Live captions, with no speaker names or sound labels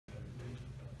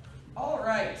All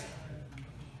right.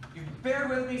 You've bared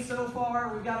with me so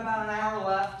far. We've got about an hour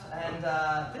left, and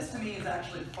this to me is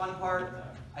actually the fun part.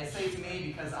 I say to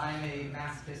me because I'm a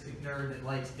masochistic nerd that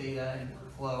likes data and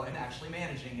workflow and actually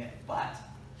managing it. But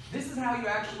this is how you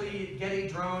actually get a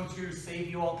drone to save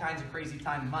you all kinds of crazy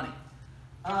time and money.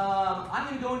 I'm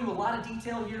going to go into a lot of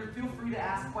detail here. Feel free to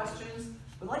ask questions.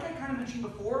 But like I kind of mentioned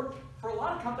before, for a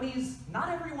lot of companies, not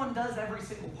everyone does every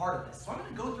single part of this. So I'm going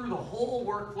to go through the whole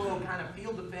workflow kind of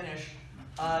field to finish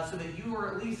so that you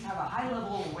or at least have a high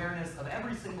level of awareness of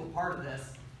every single part of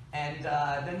this. And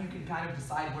then you can kind of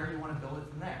decide where you want to build it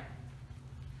from there.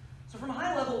 So from a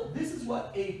high level, this is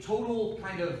what a total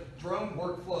kind of drone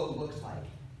workflow looks like.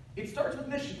 It starts with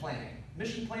mission planning.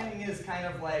 Mission planning is kind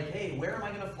of like, hey, where am I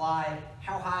going to fly?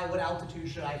 How high? What altitude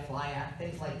should I fly at?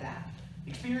 Things like that.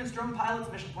 Experienced drone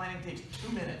pilots, mission planning takes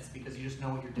 2 minutes because you just know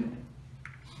what you're doing.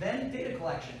 Then data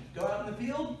collection. Go out in the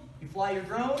field, you fly your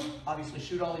drone, obviously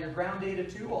shoot all your ground data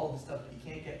too, all the stuff that you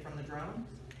can't get from the drone.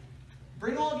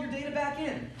 Bring all of your data back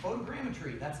in.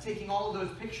 Photogrammetry, that's taking all of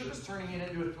those pictures, turning it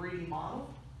into a 3D model.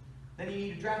 Then you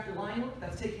need to draft your line work,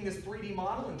 that's taking this 3D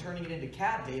model and turning it into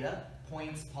CAD data,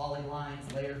 points,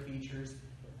 polylines, layer features,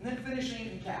 and then finishing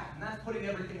it in CAD. And that's putting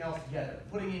everything else together,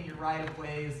 putting in your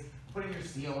right-of-ways, putting your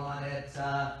seal on it,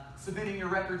 submitting your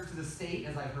records to the state,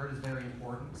 as I've heard is very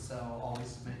important, so always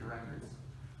submit your records.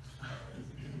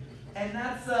 And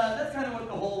that's kind of what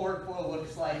the whole workflow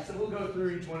looks like. So we'll go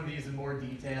through each one of these in more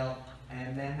detail,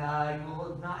 and then you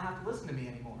will not have to listen to me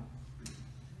anymore.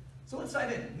 So let's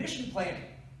dive in. Mission planning.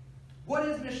 What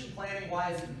is mission planning?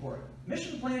 Why is it important?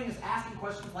 Mission planning is asking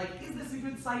questions like, is this a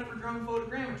good site for drone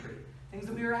photogrammetry? Things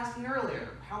that we were asking earlier.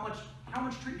 How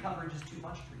much tree coverage is too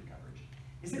much tree coverage?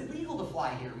 Is it legal to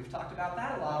fly here? We've talked about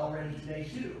that a lot already today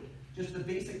too. Just the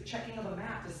basic checking of a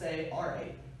map to say, all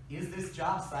right, is this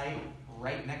job site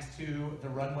right next to the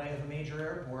runway of a major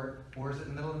airport, or is it in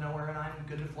the middle of nowhere and I'm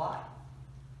good to fly?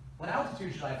 What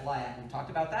altitude should I fly at? We've talked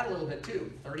about that a little bit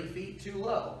too. 30 feet too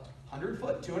low, 100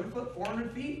 foot, 200 foot,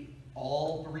 400 feet,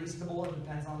 all reasonable and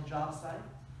depends on the job site.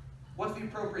 What's the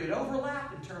appropriate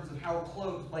overlap in terms of how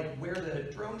close, like where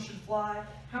the drone should fly?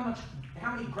 How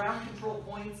many ground control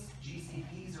points,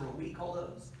 GCPs are what we call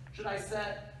those, should I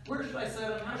set? Where should I set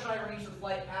them? How should I arrange the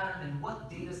flight pattern? And what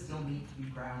data still need to be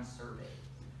ground surveyed?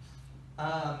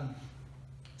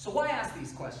 So why ask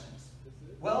these questions?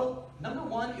 Well, number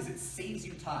one is it saves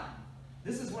you time.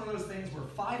 This is one of those things where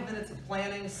 5 minutes of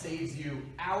planning saves you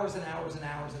hours and hours and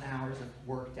hours and hours of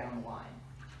work down the line.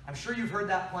 I'm sure you've heard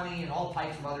that plenty and all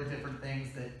types of other different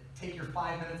things that take your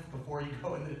 5 minutes before you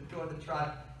go in the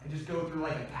truck and just go through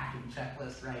like a packing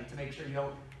checklist, right? To make sure you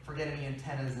don't forget any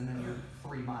antennas and then you're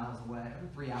 3 miles away, or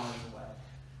 3 hours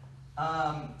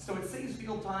away. So it saves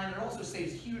field time, and it also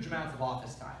saves huge amounts of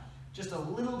office time. Just a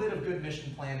little bit of good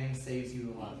mission planning saves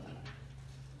you a lot of time.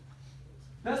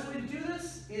 Best way to do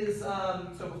this is,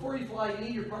 so before you fly, you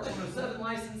need your Part 107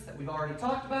 license that we've already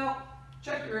talked about.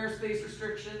 Check your airspace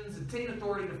restrictions, obtain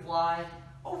authority to fly.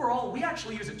 Overall, we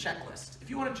actually use a checklist. If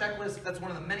you want a checklist, that's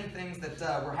one of the many things that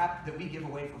that we give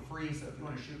away for free. So if you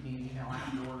want to shoot me an email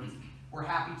afterwards, we're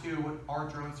happy to with our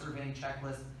drone surveying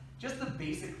checklist. Just the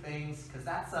basic things, because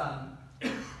that's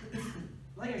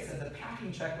like I said, the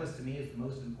packing checklist to me is the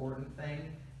most important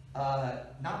thing.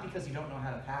 Not because you don't know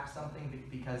how to pack something,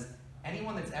 but because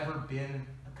anyone that's ever been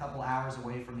a couple hours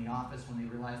away from the office when they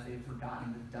realize they've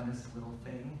forgotten the dumbest little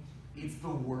thing, it's the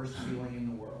worst feeling in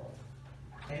the world.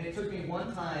 And it took me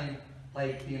one time,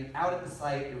 like being out at the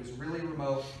site, it was really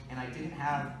remote, and I didn't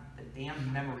have the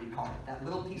damn memory card. That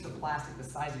little piece of plastic the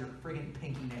size of your friggin'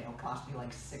 pinky nail cost me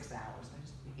like 6 hours. I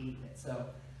just hated it. So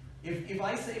if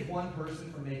I save one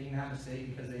person from making that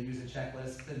mistake because they use a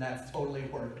checklist, then that's totally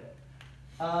worth it.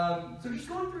 So just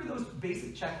going through those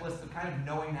basic checklists of kind of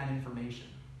knowing that information.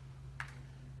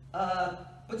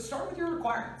 But start with your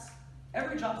requirements.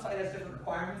 Every job site has different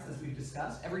requirements, as we've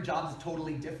discussed. Every job is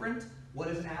totally different. What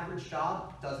is an average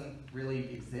job doesn't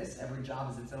really exist. Every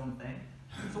job is its own thing.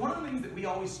 So one of the things that we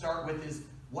always start with is,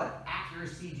 what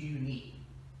accuracy do you need?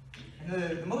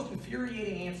 And the most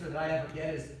infuriating answer that I ever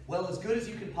get is, well, as good as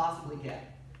you could possibly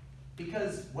get.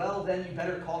 Because, well, then you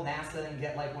better call NASA and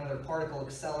get like one of their particle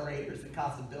accelerators that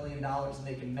costs $1 billion and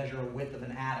they can measure a width of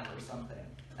an atom or something.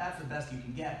 That's the best you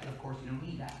can get, but of course you don't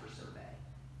need that for survey.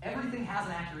 Everything has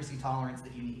an accuracy tolerance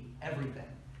that you need, everything.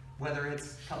 Whether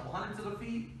it's a couple hundredths of a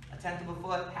feet, a tenth of a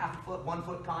foot, half a foot, 1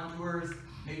 foot contours,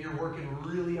 maybe you're working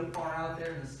really far out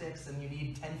there in the sticks and you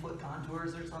need 10-foot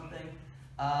contours or something.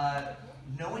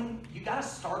 Knowing, you gotta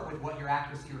start with what your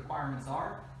accuracy requirements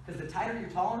are, because the tighter your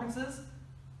tolerance is,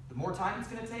 the more time it's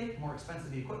gonna take, the more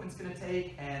expensive the equipment's gonna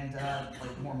take, and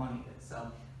like the more money it is.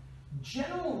 So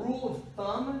General rule of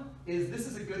thumb is, this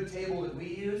is a good table that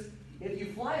we use. If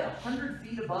you fly at 100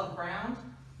 feet above ground,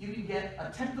 you can get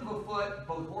 1/10 of a foot,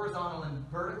 both horizontal and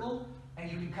vertical,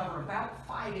 and you can cover about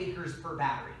 5 acres per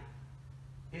battery.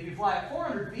 If you fly at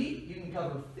 400 feet, you can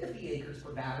cover 50 acres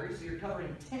per battery, so you're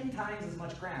covering 10 times as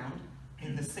much ground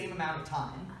in the same amount of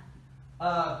time.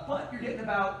 But you're getting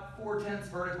about 4/10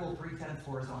 vertical, 3/10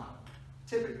 horizontal.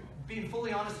 Typically, being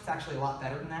fully honest, it's actually a lot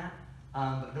better than that.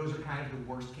 But those are kind of the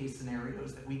worst case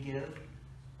scenarios that we give.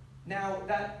 Now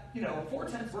that,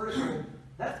 4/10 vertical,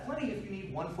 that's plenty if you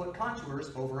need 1 foot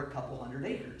contours over a couple hundred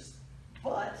acres.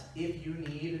 But if you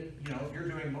need, if you're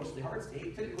doing mostly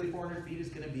hardscape, typically 400 feet is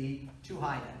going to be too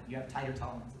high then. You have tighter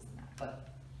tolerances than that. But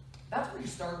that's where you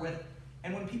start with.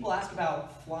 And when people ask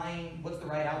about flying, what's the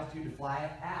right altitude to fly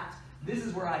at, this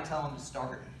is where I tell them to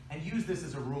start and use this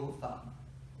as a rule of thumb.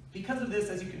 Because of this,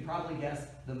 as you can probably guess,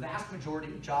 the vast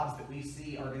majority of jobs that we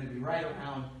see are going to be right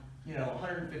around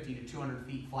 150 to 200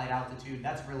 feet flight altitude.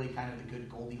 That's really kind of the good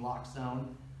Goldilocks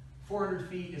zone. 400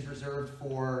 feet is reserved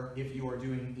for if you are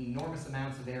doing enormous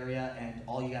amounts of area and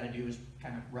all you got to do is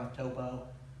kind of rough topo.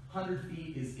 100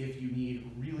 feet is if you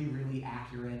need really, really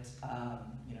accurate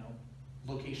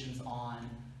locations on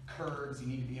curves. You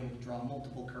need to be able to draw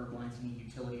multiple curve lines. You need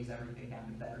utilities, everything down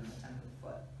to better than 1/10 of a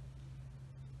foot.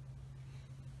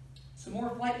 Some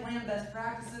more flight plan best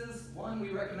practices. One, we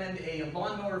recommend a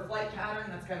lawnmower flight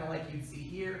pattern. That's kind of like you'd see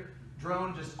here.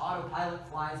 Drone just autopilot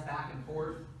flies back and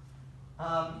forth.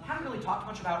 Haven't really talked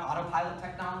much about autopilot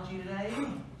technology today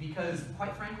because,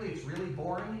 quite frankly, it's really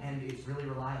boring and it's really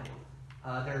reliable.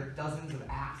 There are dozens of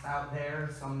apps out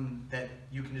there, some that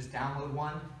you can just download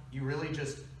one. You really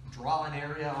just draw an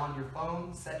area on your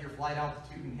phone, set your flight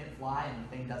altitude, and hit fly, and the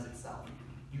thing does itself.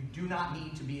 You do not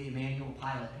need to be a manual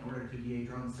pilot in order to be a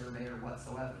drone surveyor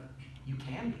whatsoever. You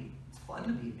can be. It's fun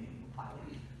to be a manual pilot,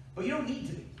 but you don't need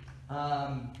to be.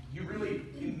 You really,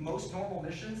 in most normal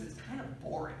missions, it's kind of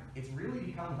boring. It's really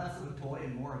become less of a toy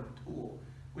and more of a tool,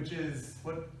 which is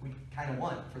what we kind of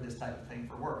want for this type of thing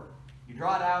for work. You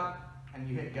draw it out, and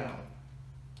you hit go.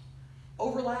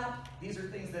 Overlap, these are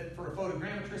things that for a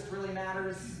photogrammetrist really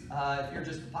matters. If you're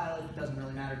just a pilot, it doesn't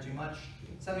really matter too much.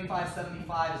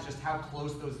 75-75 is just how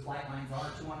close those flight lines are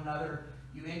to one another.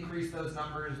 You increase those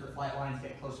numbers, the flight lines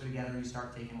get closer together, and you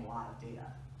start taking a lot of data.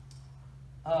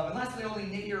 And lastly, only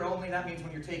nadir only, that means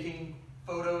when you're taking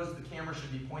photos, the camera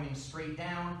should be pointing straight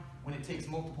down. When it takes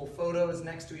multiple photos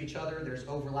next to each other, there's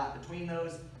overlap between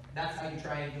those. That's how you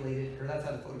triangulate it, or that's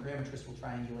how the photogrammetrist will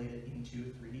triangulate it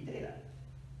into 3D data.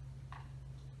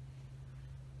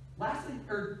 Lastly,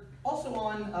 also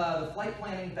on the flight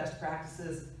planning best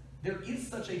practices, there is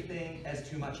such a thing as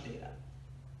too much data.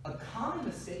 A common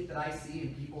mistake that I see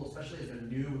in people, especially as they're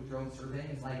new with drone surveying,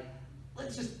 is like,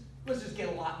 let's just get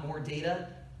a lot more data,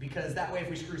 because that way if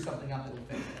we screw something up, it'll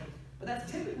fix it. But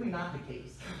that's typically not the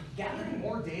case. Gathering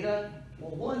more data,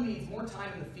 well, one means more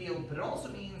time in the field, but it also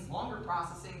means longer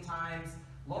processing times,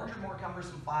 larger, more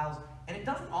cumbersome files, and it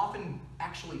doesn't often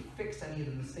actually fix any of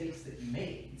the mistakes that you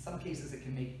made. In some cases, it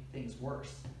can make things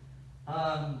worse.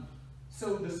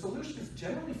 So the solution is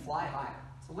generally fly higher.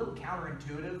 It's a little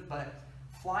counterintuitive, but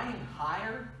flying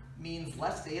higher means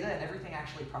less data and everything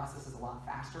actually processes a lot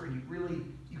faster, and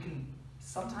you can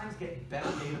sometimes get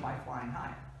better data by flying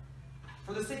higher.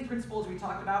 For the same principles we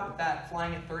talked about with that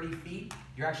flying at 30 feet,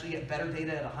 you actually get better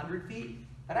data at 100 feet.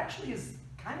 That actually is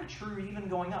kind of true even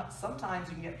going up. Sometimes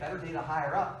you can get better data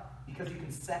higher up because you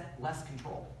can set less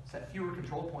control, set fewer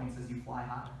control points as you fly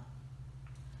higher.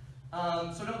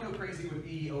 So don't go crazy with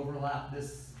the overlap.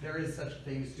 There is such a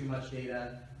thing as too much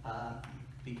data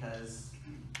because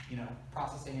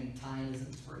processing in time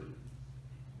isn't free.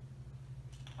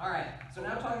 All right, so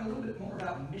now talking a little bit more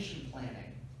about mission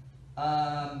planning.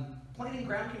 Planning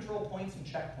ground control points and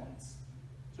checkpoints.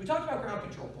 So we talked about ground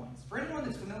control points. For anyone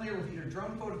that's familiar with either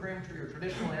drone photogrammetry or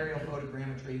traditional aerial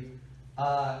photogrammetry,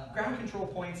 ground control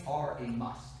points are a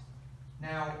must.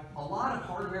 Now, a lot of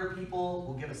hardware people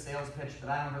will give a sales pitch that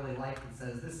I don't really like that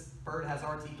says, this bird has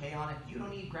RTK on it, you don't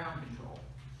need ground control.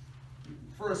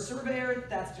 For a surveyor,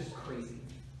 that's just crazy.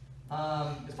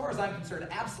 As far as I'm concerned,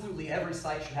 absolutely every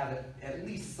site should have at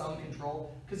least some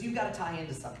control, because you've got to tie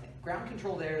into something. Ground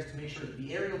control there is to make sure that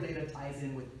the aerial data ties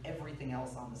in with everything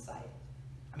else on the site.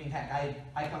 I mean, heck,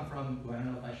 I come from, I don't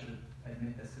know if I should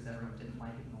admit this because everyone didn't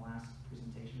like it in the last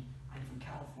presentation, I'm from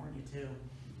California too.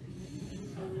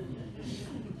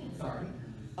 Sorry.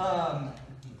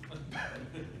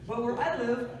 But where I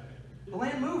live, the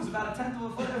land moves about 1/10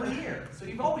 of a foot every year, so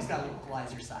you've always got to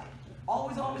localize your site.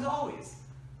 Always, always, always.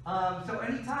 So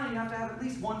anytime you have to have at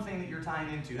least one thing that you're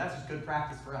tying into. That's just good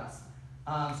practice for us.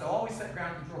 So always set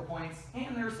ground control points,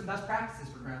 and there are some best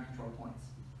practices for ground control points.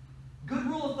 Good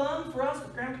rule of thumb for us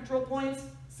with ground control points,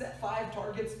 set 5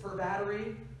 targets per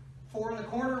battery, 4 in the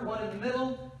corner, 1 in the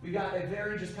middle. We've got a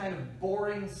very just kind of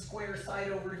boring square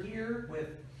site over here with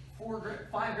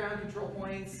 5 ground control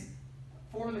points,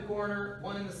 4 in the corner,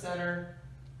 1 in the center,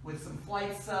 with some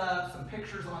flights, some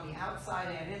pictures on the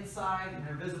outside and inside, and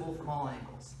they're visible from all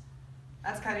angles.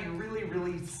 That's kind of a really,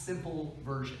 really simple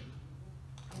version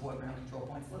of what ground control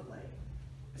points look like.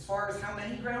 As far as how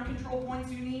many ground control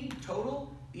points you need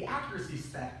total, the accuracy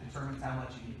spec determines how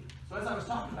much you need. So as I was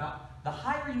talking about, the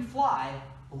higher you fly,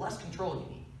 the less control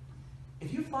you need.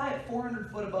 If you fly at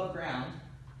 400 foot above ground,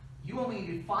 you only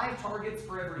need 5 targets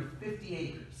for every 50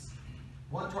 acres.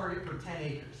 1 target per 10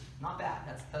 acres. Not bad,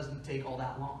 that doesn't take all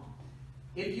that long.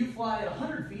 If you fly at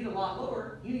 100 feet, a lot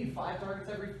lower, you need 5 targets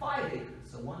every 5 acres,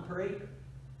 so 1 per acre.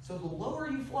 So the lower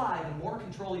you fly, the more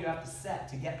control you have to set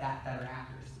to get that better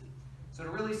accuracy. So to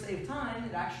really save time,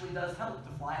 it actually does help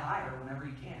to fly higher whenever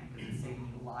you can, because it's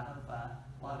saving you a lot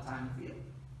of time in the field.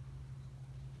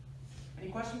 Any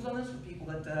questions on this for people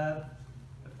that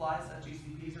fly, set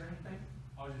GCPs or anything?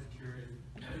 I was just curious,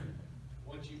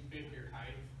 once you pick your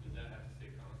height, does that have to stay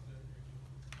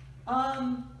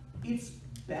constant? It's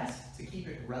best to keep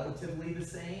it relatively the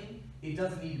same. It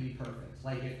doesn't need to be perfect.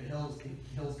 Like if the hills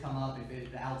come up,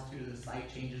 if the altitude of the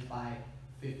site changes by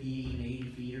 50 and 80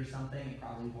 feet or something, it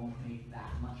probably won't make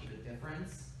that much of a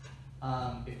difference.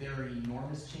 If there are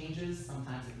enormous changes,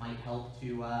 sometimes it might help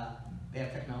to, they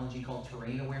have technology called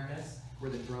terrain awareness,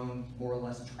 where the drone more or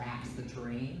less tracks the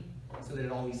terrain so that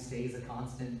it always stays a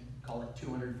constant, call it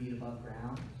 200 feet above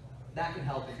ground. That can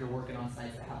help if you're working on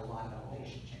sites that have a lot of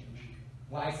elevation change.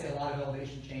 When I say a lot of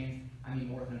elevation change, I mean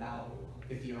more than about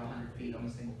 50 or 100 feet on a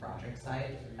single project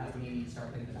site. That's when you need to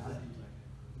start thinking about it.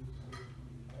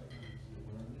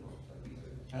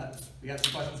 We got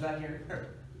some questions back here?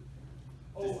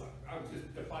 Oh,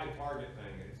 just the 5 target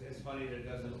thing. It's funny that it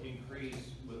doesn't increase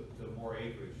with the more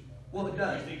acreage. Well, it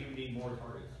does. You think you need more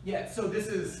targets? Yeah, so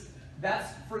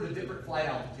that's for the different flight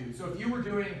altitude. So if you were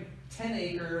doing 10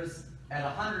 acres at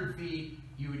 100 feet,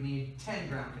 you would need 10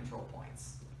 ground control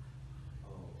points.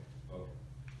 Oh, okay.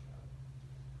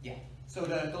 Yeah. So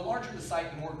the larger the site,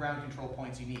 the more ground control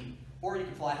points you need. Or you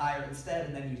can fly higher instead,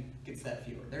 and then you can set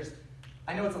fewer.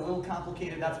 I know it's a little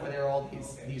complicated. That's why there are all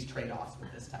these trade-offs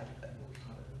with this type of thing.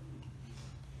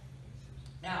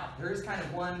 Now, there is kind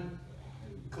of one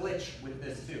glitch with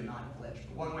this too, not a glitch,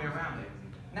 but one way around it.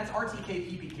 And that's RTK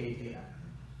PPK data.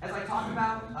 As I talked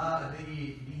about,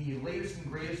 the latest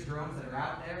and greatest drones that are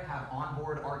out there have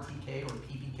onboard RTK or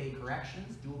PPK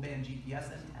corrections, dual band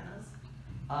GPS antennas,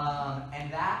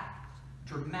 and that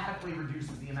dramatically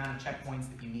reduces the amount of checkpoints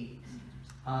that you need.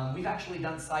 We've actually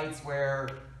done sites where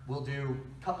we'll do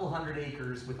a couple hundred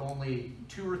acres with only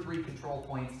 2 or 3 control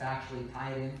points to actually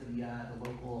tie it into the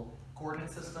local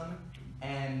coordinate system,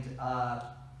 and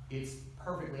it's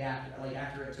perfectly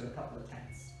accurate to a couple of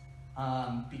tenths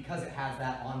because it has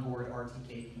that onboard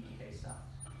RTK PPK stuff.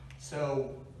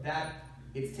 So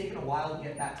it's taken a while to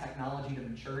get that technology to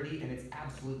maturity, and it's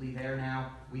absolutely there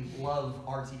now. We love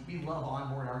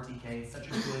onboard RTK. It's such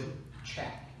a good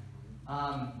check.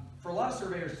 For a lot of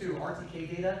surveyors too,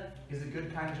 RTK data is a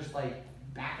good kind of just like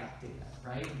backup data,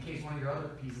 right? In case one of your other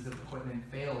pieces of equipment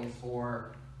fails,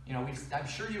 or I'm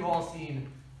sure you've all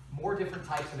seen more different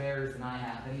types of errors than I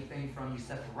have. Anything from you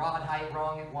set the rod height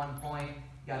wrong at one point,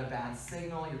 you got a bad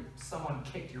signal, someone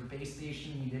kicked your base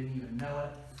station, you didn't even know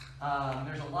it.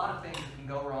 There's a lot of things that can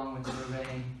go wrong with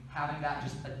surveying. Having that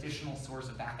just additional source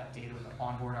of backup data with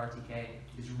onboard RTK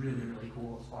is really, really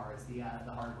cool as far as the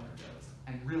hardware goes,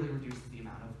 and really reduces the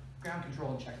amount of ground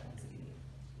control and checkpoints that you need.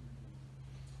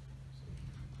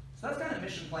 So that's kind of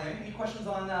mission planning. Any questions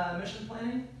on mission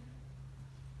planning?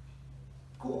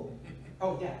 Cool.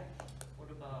 Oh, yeah.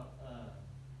 What about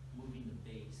moving the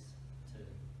base to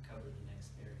cover the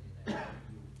next area that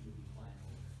you'll be flying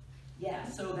over? Yeah,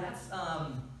 so that's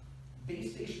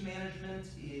base station management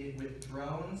with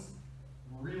drones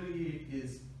really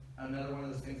is another one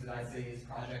of those things that I say is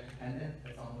project dependent.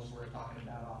 That's almost what we're talking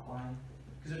about offline.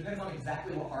 Because it depends on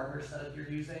exactly what hardware setup you're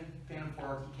using. Phantom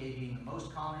 4 RTK being the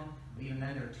most common, but even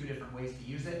then there are 2 different ways to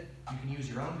use it. You can use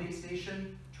your own base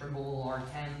station, Trimble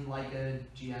R10, Leica,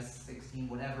 GS16,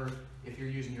 whatever, if you're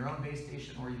using your own base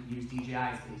station, or you can use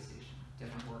DJI's base station.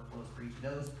 Different workflows for each of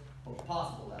those, both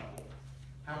possible though.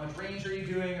 How much range are you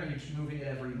doing? Are you moving it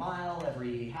every mile,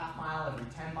 every half mile, every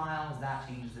 10 miles? That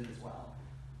changes it as well.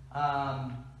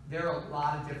 There are a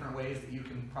lot of different ways that you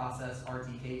can process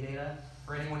RTK data.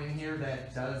 For anyone in here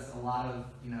that does a lot of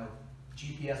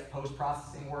GPS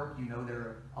post-processing work, there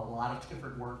are a lot of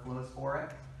different workflows for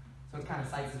it. So it's kind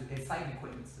of it's site and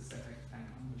equipment specific,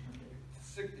 depending on which one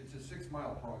you do. It's a 6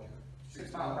 mile project.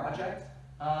 6 mile project.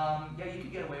 Yeah, you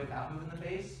could get away without moving the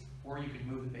base, or you could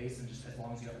move the base and just as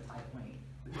long as you have a tie point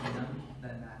between them,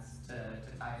 then that's to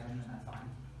tie it in, and that's fine.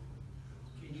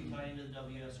 Can you tie into the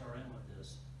WSRN with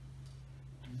this?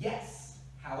 Yes,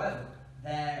 however,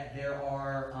 there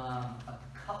are a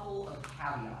couple of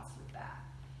caveats with that.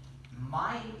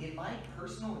 In my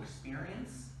personal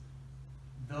experience,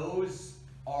 those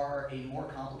are a more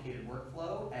complicated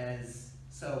workflow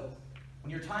so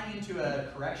when you're tying into a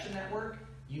correction network,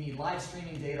 you need live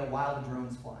streaming data while the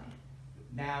drone's flying.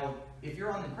 Now, if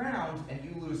you're on the ground and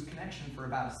you lose connection for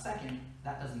about a second,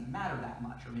 that doesn't matter that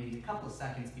much, or maybe a couple of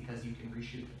seconds because you can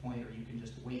reshoot the point or you can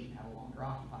just wait and have a longer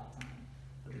occupied time.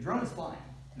 But the drone is flying,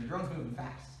 and the drone's moving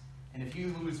fast. And if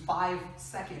you lose 5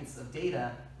 seconds of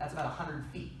data, that's about 100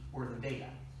 feet worth of data.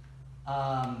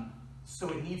 So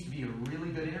it needs to be a really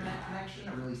good internet connection,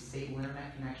 a really stable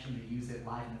internet connection to use it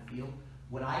live in the field.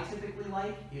 What I typically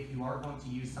like, if you are going to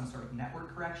use some sort of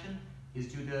network correction, is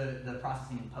do the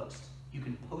processing in post. You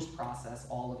can post-process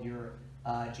all of your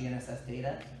GNSS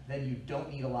data, then you don't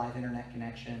need a live internet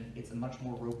connection. It's a much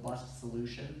more robust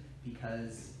solution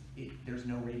because there's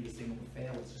no radio signal to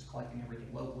fail. It's just collecting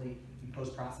everything locally. You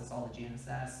post-process all the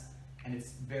GNSS, and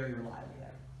it's very reliable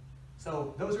there.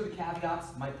 So those are the caveats.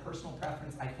 My personal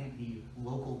preference, I think the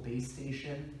local base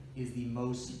station is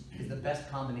the best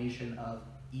combination of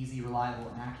easy, reliable,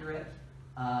 and accurate.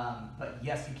 But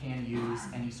yes, you can use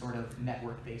any sort of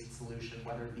network-based solution,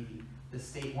 whether it be the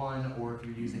state one or if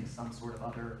you're using some sort of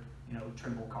other,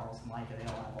 Trimble, Carlson, Leica, they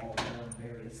all have all their own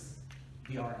various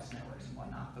VRS networks and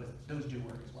whatnot. Those do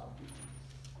work as well.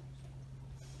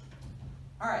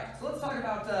 All right, so let's talk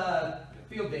about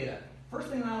field data. First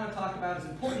thing I want to talk about is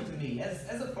important to me.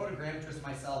 As a photogrammetrist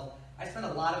myself, I spend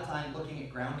a lot of time looking at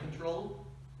ground control.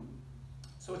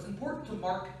 So it's important to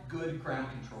mark good ground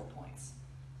control points.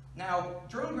 Now,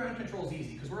 drone ground control is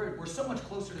easy because we're so much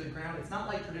closer to the ground. It's not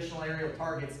like traditional aerial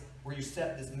targets where you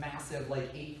set this massive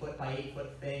 8 foot by 8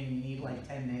 foot thing and you need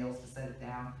 10 nails to set it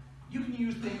down. You can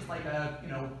use things like a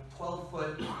 12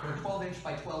 foot or 12 inch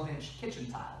by 12 inch kitchen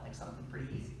tile, like something pretty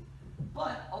easy.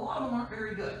 But a lot of them aren't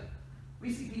very good.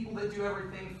 We see people that do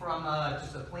everything from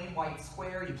just a plain white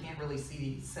square you can't really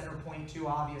see the center point to,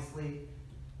 obviously.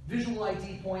 Visual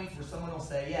ID points where someone will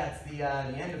say, yeah, it's the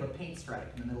end of a paint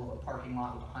stripe in the middle of a parking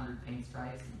lot with 100 paint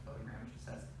stripes, and the photogrammetrist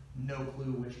says no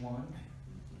clue which one.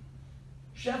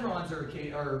 Chevrons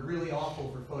are really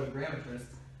awful for photogrammetrists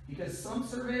because some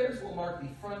surveyors will mark the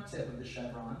front tip of the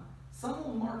chevron, some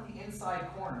will mark the inside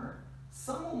corner,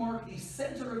 some will mark the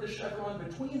center of the chevron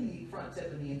between the front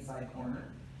tip and the inside corner,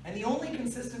 and the only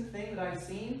consistent thing that I've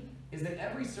seen is that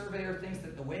every surveyor thinks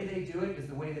that the way they do it is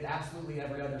the way that absolutely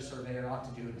every other surveyor ought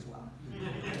to do it as well.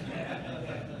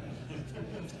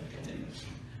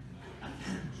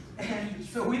 And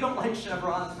so we don't like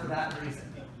chevrons for that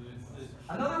reason.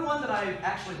 Another one that I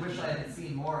actually wish I had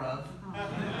seen more of.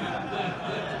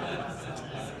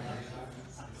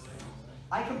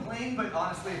 I complain, but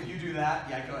honestly, if you do that,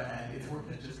 yeah, go ahead. It's worth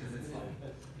it just because it's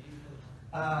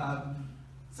fun.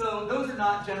 So those are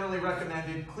not generally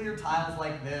recommended. Clear tiles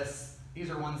like this, these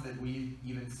are ones that we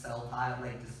even sell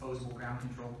disposable ground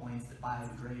control points that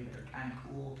biodegrade that are kind of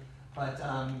cool. But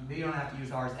you don't have to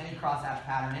use ours. Any crosshatch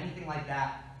pattern, anything like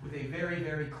that with a very,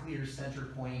 very clear center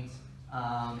point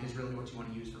is really what you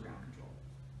want to use for ground control.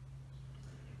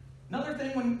 Another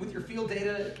thing with your field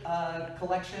data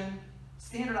collection,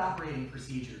 standard operating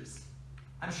procedures.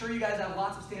 I'm sure you guys have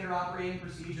lots of standard operating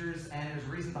procedures, and there's a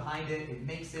reason behind it. It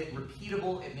makes it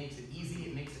repeatable, it makes it easy,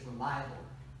 it makes it reliable.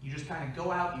 You just kind of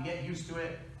go out, you get used to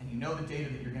it, and you know the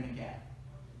data that you're going to get.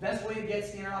 Best way to get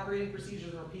standard operating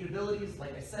procedures and repeatabilities,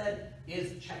 like I said,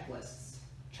 is checklists.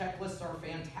 Checklists are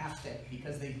fantastic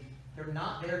because they're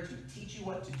not there to teach you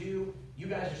what to do. You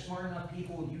guys are smart enough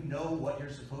people, you know what you're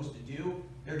supposed to do.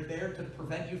 They're there to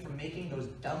prevent you from making those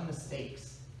dumb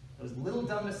mistakes. Those little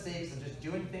dumb mistakes of just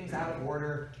doing things out of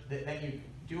order, that then you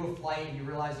do a flight and you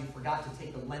realize you forgot to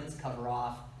take the lens cover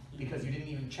off because you didn't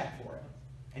even check for it.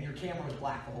 And your camera was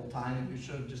black the whole time and you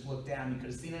should have just looked down. You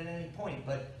could have seen it at any point,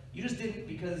 but you just didn't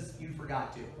because you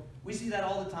forgot to. We see that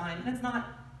all the time, and it's not,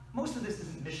 most of this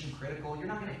isn't mission critical. You're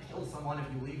not going to kill someone if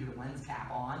you leave your lens cap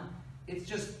on. It's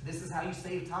just, this is how you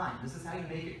save time. This is how you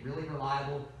make it really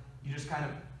reliable. You just kind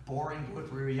of boring go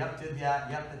through, yep, did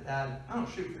that, yep, did that. Oh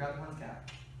shoot, forgot the lens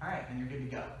cap. All right, and you're good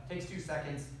to go. Takes 2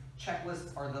 seconds.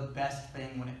 Checklists are the best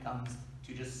thing when it comes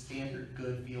to just standard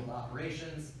good field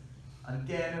operations.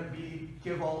 Again, we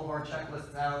give all of our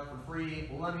checklists out for free.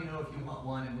 Well, let me know if you want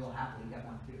one, and we'll happily get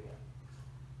one to you.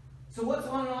 So what's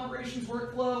on an operations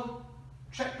workflow?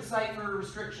 check the site for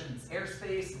restrictions,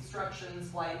 airspace, obstructions,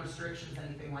 flight restrictions,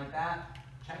 anything like that.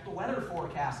 Check the weather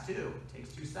forecast too. It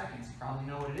takes 2 seconds. You probably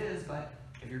know what it is, but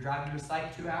if you're driving to a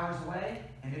site 2 hours away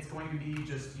and it's going to be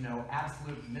just,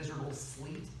 absolute miserable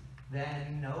sleet,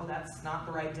 then no, that's not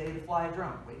the right day to fly a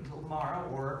drone. Wait until tomorrow,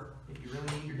 or if you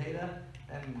really need your data,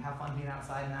 then have fun being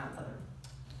outside in that weather.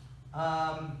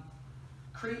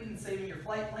 Creating and saving your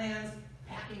flight plans,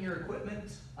 packing your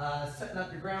equipment, setting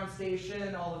up your ground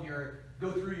station,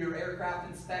 go through your aircraft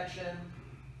inspection,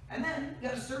 and then you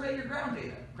got to survey your ground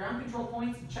data. Ground control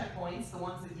points and checkpoints, the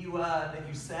ones that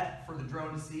you set for the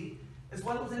drone to see, as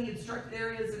well as any obstructed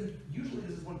areas, and usually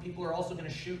this is when people are also going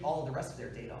to shoot all of the rest of their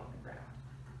data on the ground.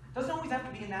 Doesn't always have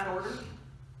to be in that order.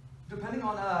 Depending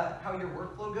on how your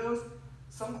workflow goes,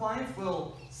 some clients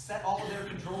will set all of their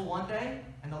control one day,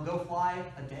 and they'll go fly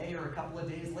a day or a couple of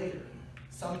days later.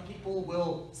 Some people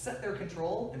will set their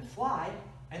control and fly,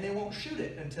 and they won't shoot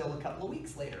it until a couple of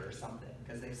weeks later or something,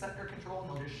 because they've set their control and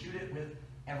they'll just shoot it with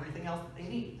everything else that they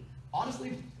need.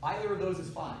 Honestly, either of those is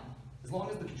fine. As long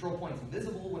as the control point's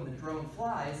visible when the drone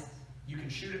flies, you can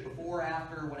shoot it before,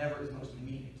 after, whenever is most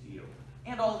convenient to you.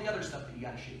 And all the other stuff that you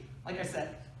gotta shoot. Like I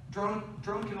said, drone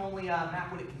can only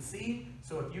map what it can see,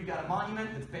 so if you've got a monument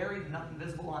that's buried and nothing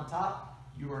visible on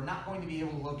top, you are not going to be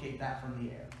able to locate that from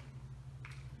the air.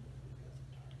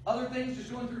 Other things,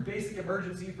 just going through basic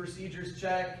emergency procedures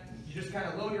check. You just kind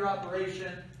of load your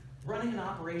operation. Running an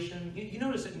operation, you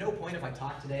notice at no point have I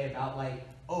talked today about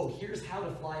oh, here's how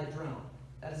to fly a drone.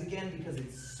 That is again because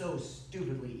it's so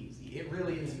stupidly easy. It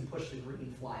really is, you push the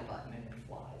green fly button and it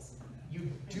flies.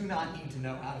 You do not need to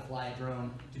know how to fly a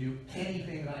drone to do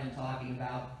anything that I'm talking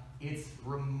about. It's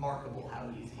remarkable how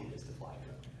easy it is to fly a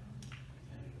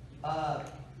drone.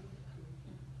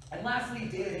 And lastly,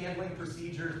 data handling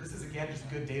procedures. This is again just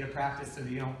good data practice so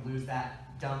that you don't lose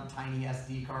that dumb tiny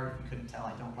SD card. If you couldn't tell,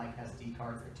 I don't like SD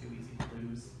cards. They're too easy to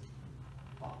lose.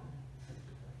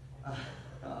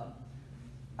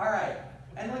 All right,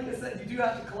 and like I said, you do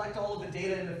have to collect all of the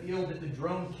data in the field that the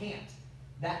drone can't.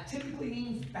 That typically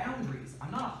means boundaries.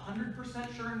 I'm not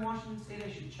 100% sure in Washington State,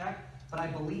 I should check, but I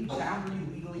believe boundary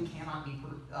legally cannot be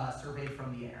surveyed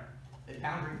from the air. The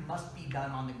boundary must be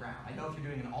done on the ground. I know if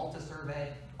you're doing an ALTA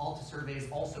surveys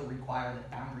also require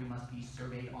that boundary must be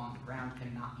surveyed on the ground,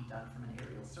 cannot be done from an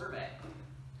aerial survey.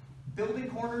 Building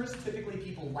corners, typically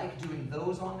people like doing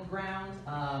those on the ground.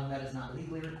 That is not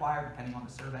legally required, depending on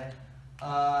the survey.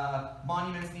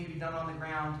 Monuments need to be done on the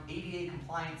ground. ADA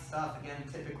compliant stuff, again,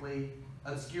 typically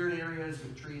obscured areas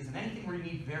with trees, and anything where you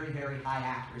need very, very high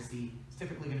accuracy is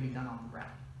typically going to be done on the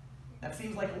ground. That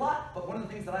seems like a lot, but one of the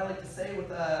things that I like to say with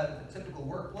a typical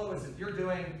workflow is if you're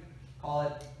doing, call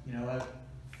it, a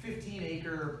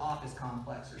 15-acre office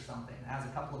complex or something that has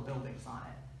a couple of buildings on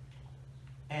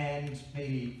it, and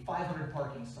maybe 500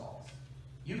 parking stalls.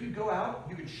 You could go out,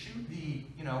 you could shoot the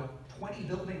 20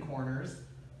 building corners,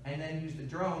 and then use the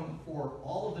drone for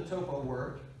all of the topo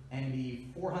work and the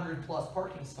 400 plus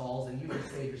parking stalls, and you would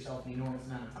save yourself an enormous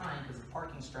amount of time because a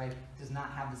parking stripe does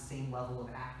not have the same level of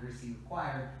accuracy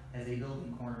required as a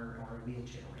building corner or a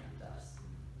wheelchair ramp does.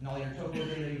 And all your topo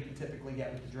data you can typically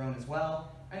get with the drone as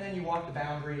well. And then you walk the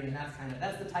boundary, and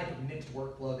that's the type of niche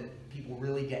workflow that people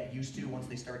really get used to once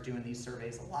they start doing these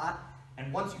surveys a lot.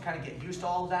 And once you kind of get used to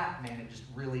all of that, man, it just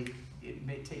really,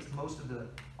 it takes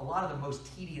a lot of the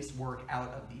most tedious work out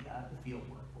of the field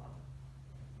workflow.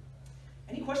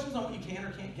 Any questions on what you can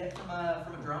or can't get from a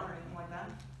drone or anything like that?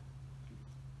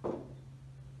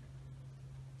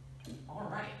 All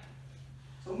right.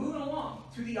 So moving along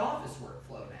to the office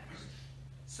workflow next.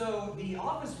 So the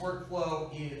office workflow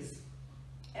is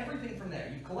everything from there.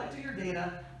 You've collected your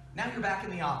data, now you're back in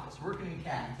the office, working in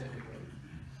CAD typically.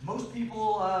 Most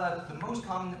people, the most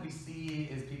common that we see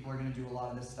is people are going to do a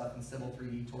lot of this stuff in Civil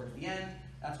 3D towards the end.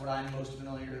 That's what I'm most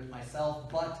familiar with myself,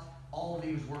 but all of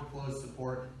these workflows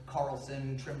support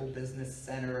Carlson, Trimble Business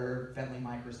Center, Bentley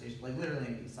MicroStation, like literally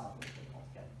any of these software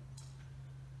altogether.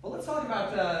 But let's talk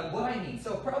about what I mean.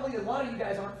 So probably a lot of you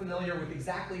guys aren't familiar with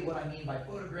exactly what I mean by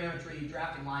photogrammetry,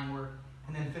 drafting line work,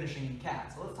 and then finishing in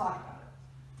CAD. So let's talk about it.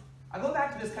 I go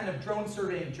back to this kind of drone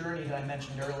surveying journey that I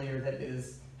mentioned earlier, that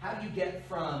is, how do you get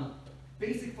from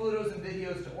basic photos and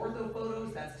videos to ortho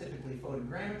photos? That's typically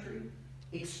photogrammetry.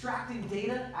 Extracting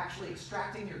data, actually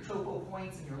extracting your topo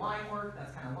points and your line work,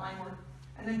 that's kind of line work.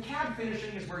 And then CAD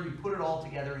finishing is where you put it all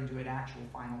together into an actual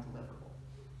final deliverable.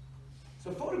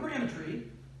 So photogrammetry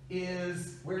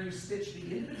is where you stitch the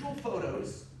individual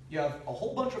photos. You have a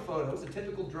whole bunch of photos. A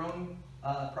typical drone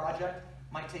project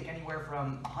might take anywhere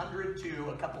from 100 to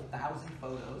a couple thousand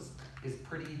photos, is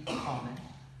pretty common.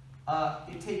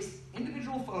 It takes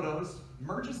individual photos,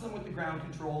 merges them with the ground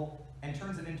control, and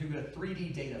turns it into a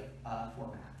 3D data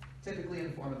format, typically in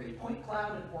the form of a point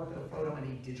cloud, an orthophoto,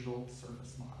 and a digital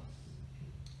surface model.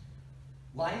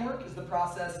 Line work is the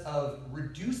process of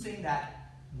reducing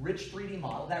that rich 3D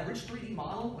model. That rich 3D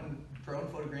model, when drone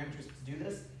photogrammetrists do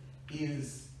this,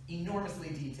 is enormously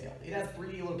detailed. It has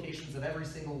 3D locations of every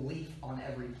single leaf on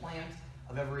every plant,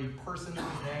 of every person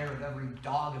who's there, of every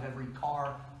dog, of every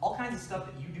car, all kinds of stuff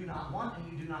that you do not want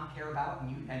and you do not care about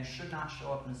and should not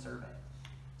show up in a survey.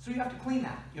 So you have to clean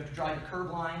that. You have to draw your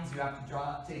curb lines, you have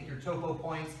to take your topo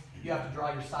points, you have to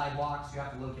draw your sidewalks, you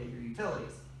have to locate your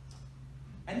utilities.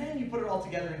 And then you put it all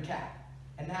together in CAD.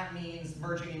 And that means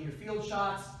merging in your field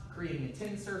shots, creating a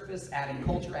tin surface, adding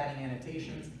culture, adding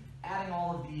annotations, adding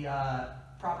all of the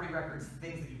property records,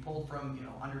 things that you pulled from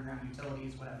underground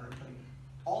utilities, whatever, and putting it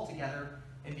all together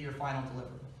into your final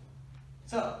deliverable.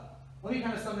 So, let me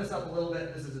kind of sum this up a little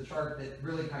bit. This is a chart that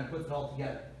really kind of puts it all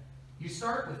together. You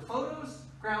start with photos,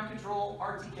 ground control,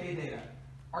 RTK data,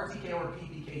 RTK or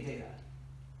PPK data.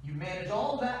 You manage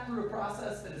all of that through a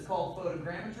process that is called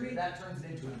photogrammetry. That turns it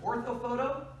into an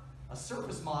orthophoto, a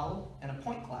surface model, and a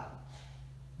point cloud.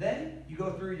 Then you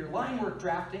go through your line work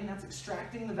drafting. That's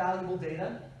extracting the valuable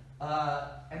data,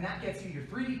 and that gets you your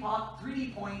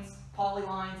 3D points,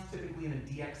 polylines, typically in a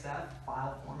DXF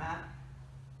file format.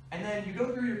 And then you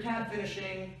go through your CAD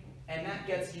finishing, and that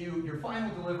gets you your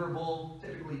final deliverable,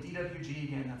 typically DWG,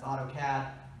 again, that's AutoCAD,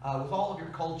 with all of your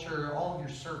culture, all of your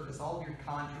surface, all of your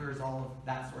contours, all of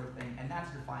that sort of thing, and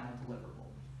that's your final deliverable.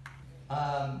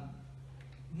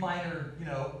 Minor,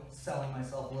 selling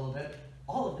myself a little bit.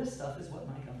 All of this stuff is what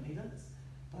my company does.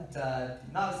 But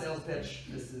not a sales pitch,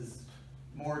 this is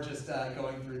more just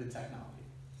going through the technology.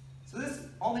 So this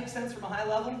all makes sense from a high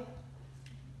level?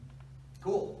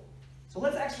 Cool. So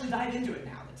let's actually dive into it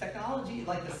now. The technology,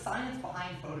 like the science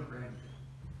behind photogrammetry.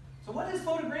 So what is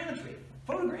photogrammetry?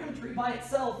 Photogrammetry by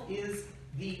itself is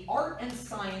the art and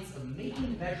science of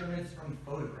making measurements from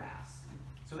photographs.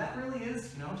 So that really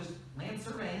is, just land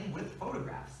surveying with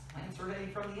photographs, land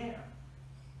surveying from the air.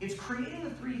 It's creating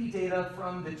the 3D data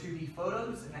from the 2D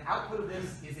photos, and the output of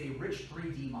this is a rich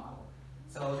 3D model.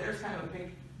 So there's kind of a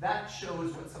picture that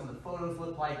shows what some of the photos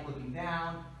look like looking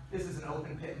down. This is an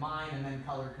open pit mine and then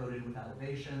color coded with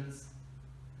elevations.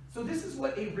 So this is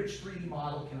what a rich 3D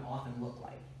model can often look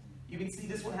like. You can see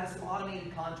this one has some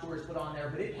automated contours put on there,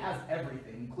 but it has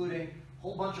everything, including a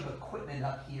whole bunch of equipment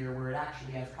up here where it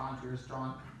actually has contours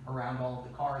drawn around all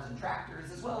of the cars and tractors,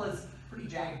 as well as pretty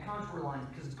jagged contour lines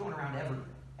because it's going around everything,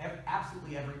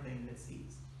 absolutely everything that it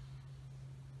sees.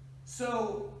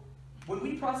 So when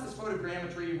we process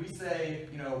photogrammetry, we say,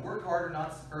 work harder,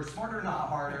 or smarter, not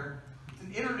harder. It's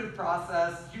an iterative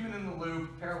process, human in the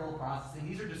loop, parallel processing.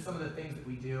 These are just some of the things that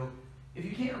we do. If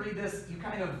you can't read this, you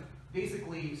kind of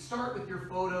basically start with your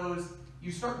photos,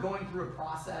 you start going through a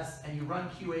process, and you run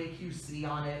QA, QC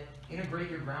on it,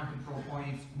 integrate your ground control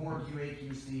points, more QA,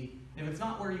 QC. And if it's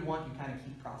not where you want, you kind of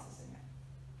keep processing it.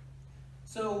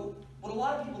 So what a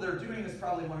lot of people that are doing this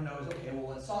probably want to know is, okay, well,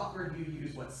 what software do you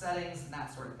use, what settings, and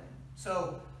that sort of thing.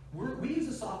 So we use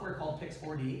a software called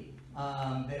Pix4D.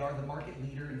 They are the market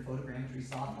leader in photogrammetry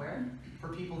software. For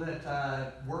people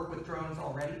that work with drones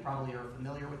already, probably are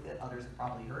familiar with it. Others have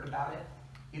probably heard about it.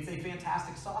 It's a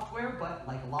fantastic software, but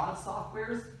like a lot of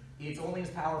softwares, it's only as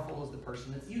powerful as the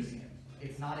person that's using it.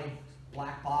 It's not a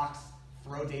black box,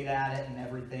 throw data at it and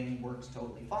everything works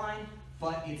totally fine,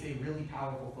 but it's a really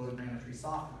powerful photogrammetry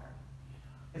software.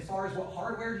 As far as what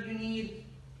hardware do you need,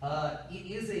 it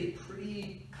is a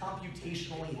pretty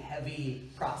computationally heavy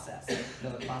process, the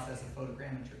process of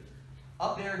photogrammetry.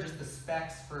 Up there, just the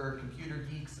specs for computer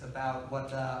geeks about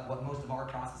what most of our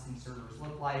processing servers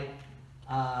look like.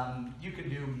 You can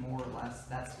do more or less.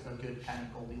 That's a good kind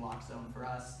of Goldilocks zone for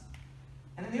us.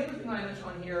 And then the other thing I mentioned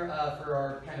on here for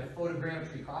our kind of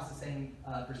photogrammetry processing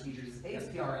procedures is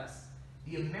ASPRS,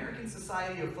 the American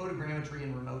Society of Photogrammetry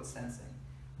and Remote Sensing.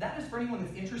 That is for anyone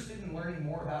that's interested in learning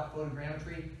more about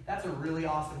photogrammetry. That's a really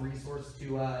awesome resource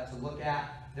to look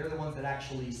at. They're the ones that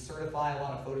actually certify a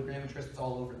lot of photogrammetrists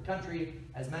all over the country.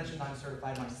 As mentioned, I'm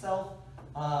certified myself.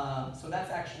 So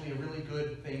that's actually a really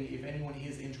good thing if anyone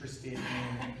is interested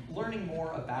in learning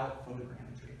more about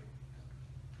photogrammetry.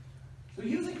 So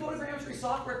using photogrammetry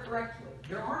software correctly,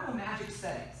 there are no magic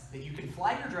settings that you can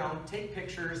fly your drone, take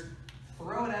pictures,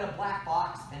 throw it at a black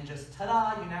box, and just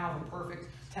ta-da, you now have a perfect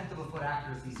 1/10 of a foot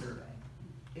accuracy survey.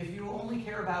 If you only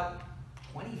care about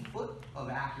 20 foot of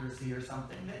accuracy or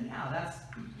something, then yeah, that's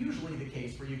usually the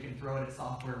case where you can throw it at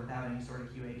software without any sort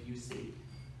of QA/QC.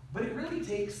 But it really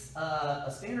takes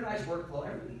a standardized workflow,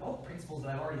 all the principles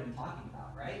that I've already been talking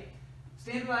about, right?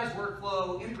 Standardized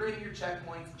workflow, integrating your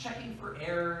checkpoints, checking for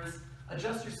errors,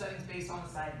 adjust your settings based on the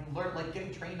site, and learn, like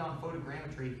getting trained on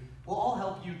photogrammetry will all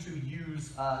help you to use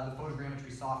the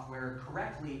photogrammetry software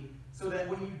correctly so that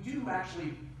when you do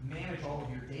actually manage all of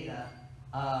your data,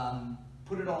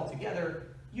 put it all together,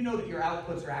 you know that your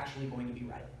outputs are actually going to be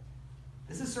right.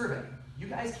 This is surveying. You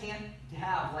guys can't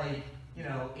have like,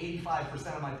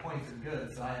 85% of my points are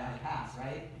good, so I pass,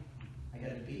 right? I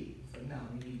get a B. So no,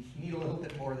 you need a little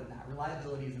bit more than that.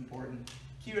 Reliability is important.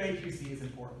 QA, QC is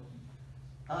important.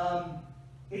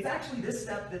 It's actually this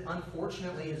step that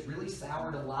unfortunately has really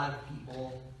soured a lot of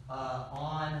people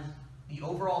on the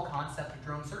overall concept of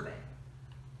drone surveying.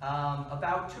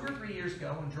 About 2 or 3 years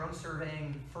ago, when drone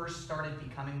surveying first started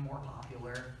becoming more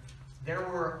popular, there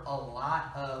were a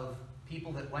lot of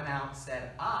people that went out and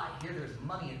said, I hear there's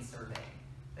money in surveying.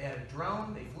 They had a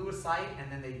drone, they flew a site,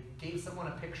 and then they gave someone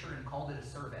a picture and called it a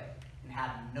survey, and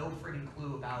had no friggin'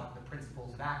 clue about the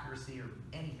principles of accuracy or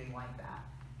anything like that.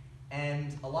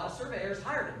 And a lot of surveyors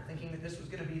hired him, thinking that this was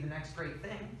going to be the next great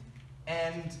thing.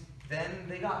 And then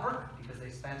they got burned because they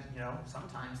spent,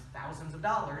 sometimes thousands of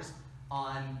dollars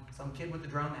on some kid with a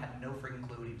drone that had no friggin'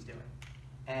 clue what he was doing.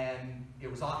 And it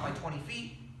was off by 20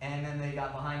 feet, and then they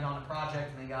got behind on a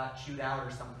project and they got chewed out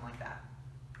or something like that.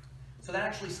 So that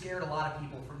actually scared a lot of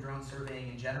people from drone surveying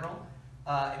in general.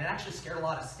 And it actually scared a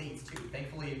lot of states too.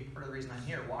 Thankfully, part of the reason I'm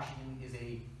here, Washington is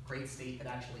a great state that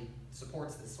actually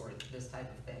supports this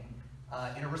type of thing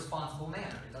in a responsible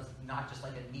manner. It does not just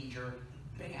like a knee-jerk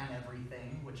ban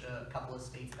everything, which a couple of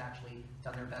states have actually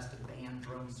done their best to ban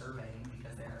drone surveying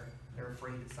because they're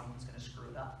afraid that someone's going to screw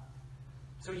it up.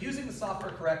 So using the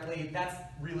software correctly, that's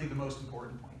really the most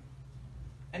important point.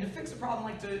 And to fix a problem,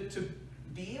 like to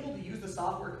be able to use the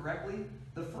software correctly,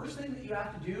 the first thing that you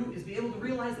have to do is be able to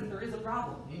realize that there is a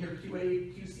problem in your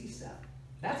QA, QC step.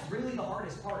 That's really the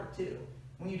hardest part too.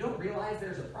 When you don't realize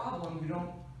there's a problem, you don't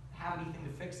have anything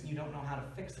to fix and you don't know how to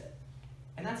fix it.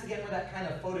 And that's again where that kind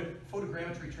of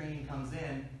photogrammetry training comes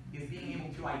in, is being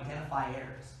able to identify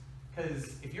errors.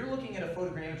 Because if you're looking at a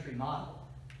photogrammetry model,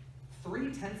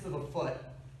 0.3 of a foot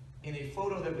in a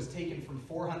photo that was taken from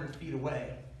 400 feet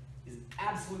away is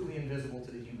absolutely invisible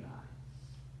to the human eye.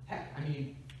 Heck, I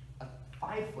mean, a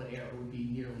 5-foot error would be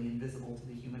nearly invisible to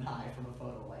the human eye from a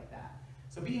photo like that.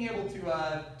 So being able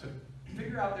to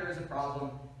figure out there is a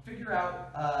problem, figure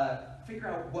out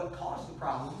what caused the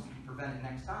problem so you can prevent it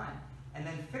next time, and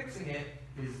then fixing it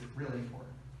is really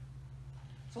important.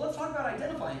 So let's talk about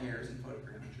identifying errors in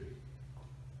photogrammetry.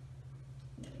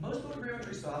 Most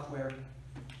photogrammetry software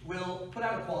will put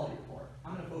out a quality report.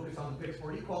 I'm going to focus on the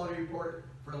Pix4D quality report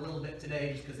for a little bit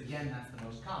today, just because again, that's the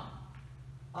most common.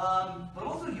 But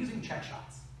also using check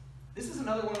shots. This is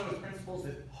another one of those principles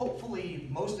that hopefully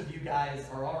most of you guys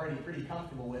are already pretty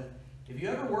comfortable with. If you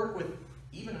ever work with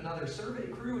even another survey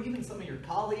crew, even some of your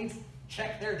colleagues,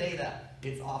 check their data.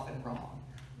 It's often wrong.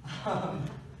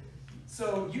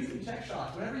 So using check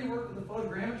shots, whenever you work with a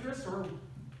photogrammetrist, or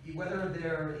whether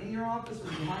they're in your office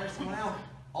or you hire someone out,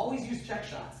 always use check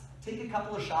shots. Take a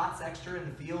couple of shots extra in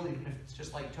the field, even if it's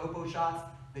just like topo shots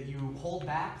that you hold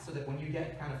back so that when you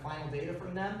get kind of final data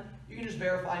from them, you can just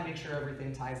verify, make sure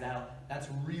everything ties out. That's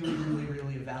really, really,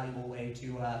 really a valuable way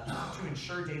to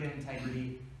ensure data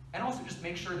integrity. And also just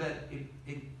make sure that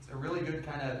it's a really good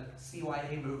kind of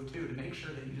CYA move too, to make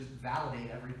sure that you just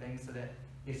validate everything so that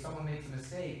if someone makes a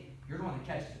mistake, you're the one that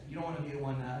catches it. You don't want to be the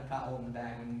one caught holding the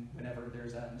bag whenever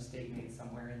there's a mistake made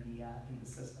somewhere in the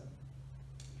system.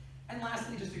 And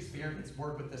lastly, just experience.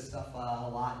 Work with this stuff a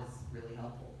lot is really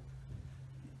helpful.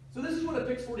 So this is what a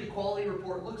Pix4D quality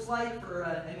report looks like for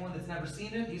anyone that's never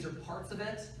seen it. These are parts of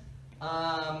it.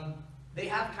 They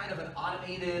have kind of an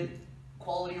automated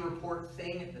quality report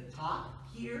thing at the top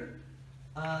here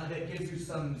that gives you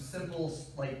some simple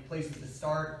places to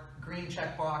start. Green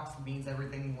checkbox means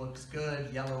everything looks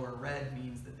good. Yellow or red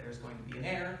means that there's going to be an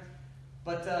error.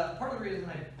 But part of the reason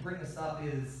I bring this up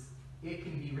is it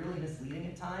can be really misleading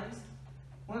at times.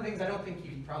 One of the things, I don't think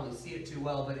you can probably see it too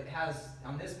well, but it has,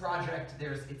 on this project,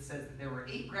 it says that there were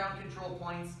 8 ground control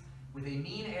points with a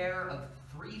mean error of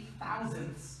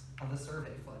 3/1000ths of a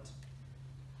survey foot.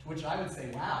 To which I would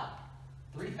say, wow,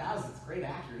 3/1000ths, great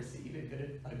accuracy, you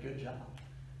did a good job.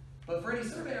 But for any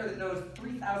surveyor that knows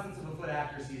 3/1000ths of a foot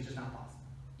accuracy is just not possible.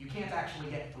 You can't actually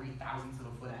get 3/1000ths of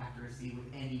a foot accuracy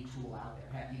with any tool out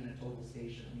there, heck, even a total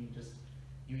station. I mean,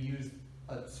 you use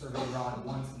a survey rod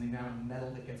once and the amount of metal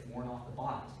that gets worn off the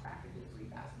bottom is practically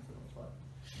 3/1000ths of a foot.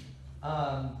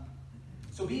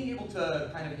 So being able to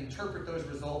kind of interpret those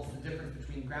results, the difference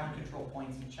between ground control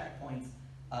points and checkpoints,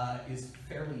 is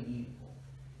fairly meaningful.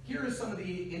 Here is some of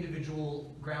the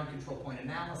individual ground control point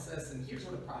analysis, and here's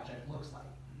what a project looks like.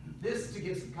 This, to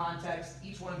give some context,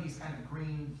 each one of these kind of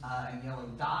green and yellow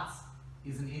dots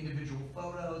is an individual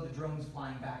photo. The drone's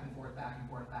flying back and forth, back and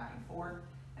forth, back and forth.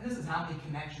 And this is how many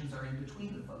connections are in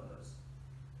between the photos.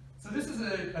 So this is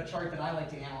a chart that I like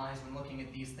to analyze when looking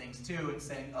at these things too, and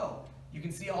saying, oh, you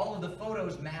can see all of the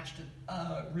photos matched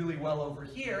really well over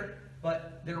here,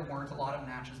 but there weren't a lot of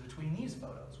matches between these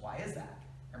photos. Why is that?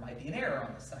 There might be an error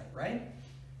on the site, right?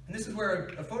 And this is where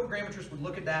a photogrammetrist would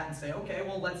look at that and say, okay,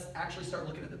 well, let's actually start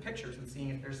looking at the pictures and seeing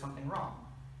if there's something wrong.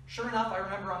 Sure enough, I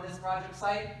remember on this project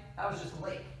site, that was just a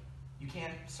lake. You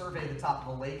can't survey the top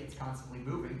of a lake, it's constantly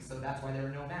moving, so that's why there are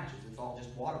no matches. It's all just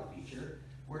water feature.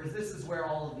 Whereas this is where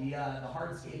all of the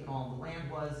hardscape and all of the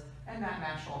land was, and that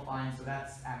matched all fine, so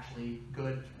that's actually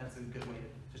good. That's a good way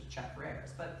to just check for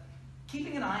errors. But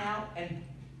keeping an eye out and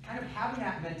kind of having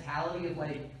that mentality of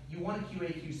like, you want to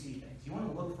QA/QC things. You want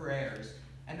to look for errors,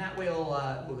 and that way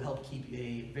will help keep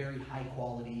a very high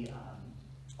quality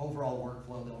overall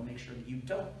workflow that will make sure that you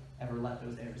don't ever let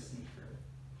those errors sneak through.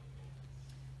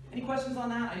 Any questions on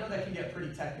that? I know that can get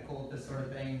pretty technical, this sort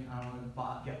of thing. I don't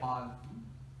want to get bogged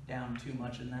down too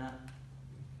much in that.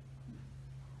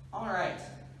 All right,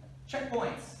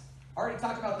 checkpoints. Already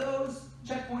talked about those.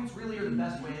 Checkpoints really are the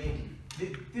best way.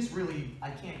 This really, I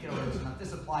can't get over this enough.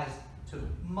 This applies to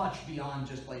much beyond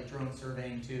just like drone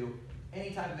surveying to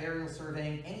any type of aerial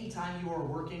surveying, anytime you are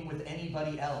working with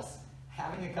anybody else.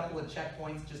 Having a couple of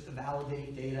checkpoints just to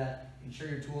validate data, ensure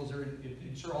your tools are,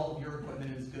 ensure all of your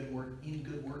equipment is in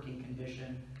good working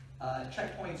condition.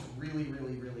 Checkpoints really,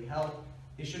 really, really help.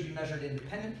 They should be measured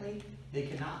independently. They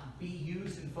cannot be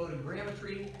used in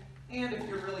photogrammetry, and if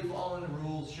you're really following the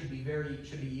rules, should be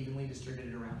evenly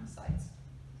distributed around the sites.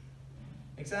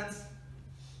 Make sense?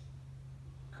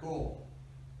 Cool.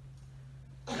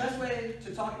 The best way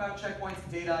to talk about checkpoints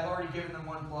and data, I've already given them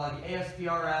one plug.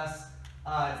 ASPRS,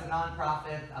 it's a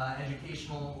nonprofit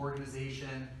educational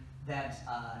organization that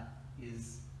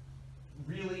is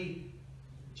really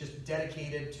just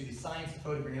dedicated to the science of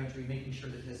photogrammetry, making sure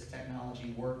that this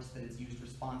technology works, that it's used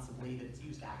responsibly, that it's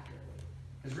used accurately.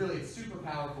 Because really it's super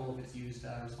powerful if it's used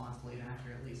responsibly and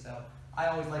accurately. So I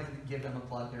always like to give them a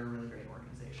plug. They're a really great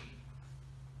organization.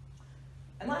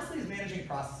 And lastly is managing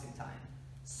processing time.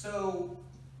 So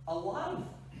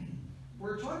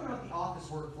we're talking about the office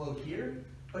workflow here,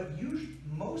 but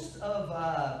most of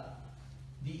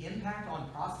the impact on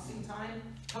processing time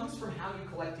comes from how you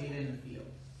collect data in the field.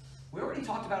 We already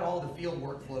talked about all the field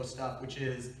workflow stuff, which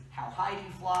is how high do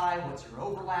you fly, what's your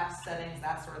overlap settings,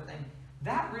 that sort of thing.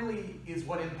 That really is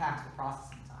what impacts the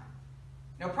processing time.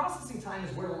 Now, processing time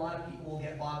is where a lot of people will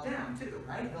get bogged down too,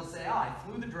 right? They'll say, oh, I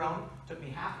flew the drone, took me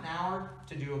half an hour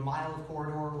to do a mile of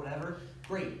corridor or whatever.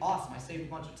 Great, awesome, I saved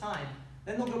a bunch of time.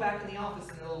 Then they'll go back in the office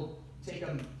and it'll take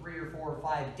them 3 or 4 or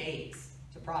 5 days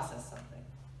to process something.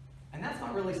 And that's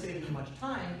not really saving you much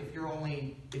time if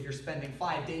you're spending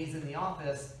 5 days in the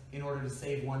office in order to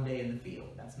save 1 day in the field.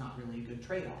 That's not really a good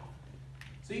trade-off.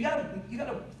 So you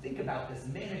gotta think about this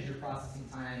and manage your processing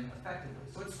time effectively.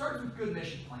 So it starts with good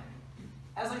mission planning.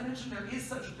 As I mentioned, there is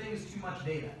such a thing as too much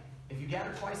data. If you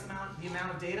gather twice the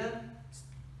amount of data,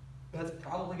 that's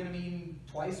probably going to mean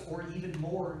twice or even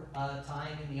more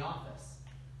time in the office.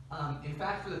 In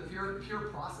fact, for the pure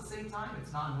processing time,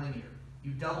 it's non-linear.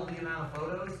 You double the amount of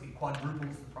photos, it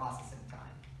quadruples the processing time.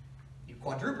 You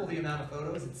quadruple the amount of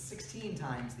photos, it's 16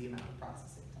 times the amount of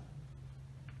processing time.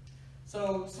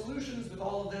 So solutions with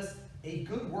all of this, a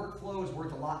good workflow is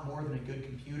worth a lot more than a good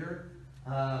computer.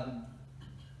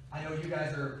 I know you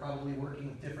guys are probably working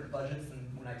with different budgets than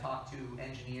when I talk to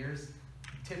engineers.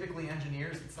 Typically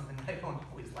engineers, it's something that I don't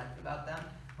always like about them.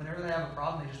 Whenever they have a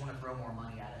problem, they just want to throw more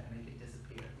money at it and make it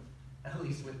disappear. At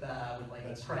least with like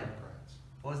That's credit.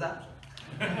 What was that?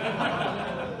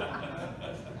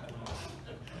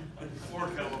 Or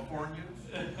California.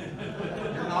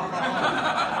 You're not wrong.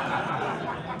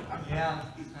 Yeah,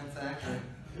 that's accurate.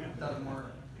 It doesn't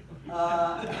work.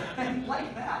 And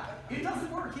like that, it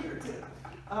doesn't work here too.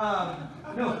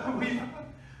 No,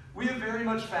 we have very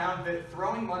much found that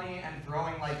throwing money and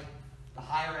throwing like the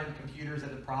higher end computers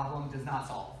at the problem does not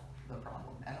solve the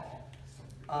problem at all.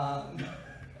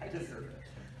 I deserve it.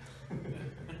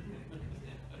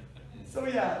 So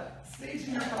yeah,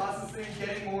 staging your processing,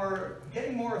 getting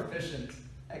more efficient.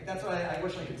 Like, that's why I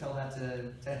wish I could tell that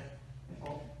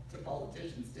to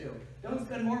politicians too. Don't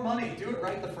spend more money, do it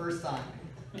right the first time.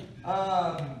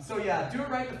 So yeah, do it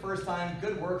right the first time,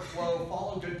 good workflow,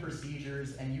 follow good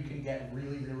procedures, and you can get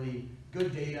really, really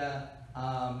good data,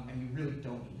 and you really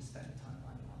don't need to spend a ton of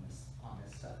money on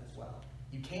this stuff as well.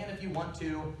 You can if you want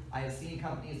to. I have seen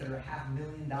companies that are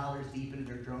 $500,000 deep into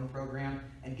their drone program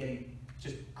and getting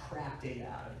just crap data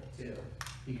out of it too,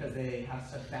 because they have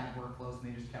such bad workflows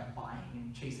and they just kept buying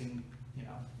and chasing,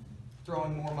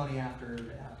 throwing more money after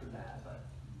that. But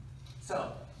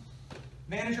so,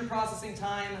 manage your processing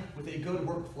time with a good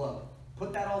workflow.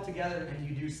 Put that all together and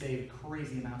you do save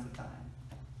crazy amounts of time.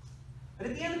 But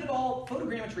at the end of it all,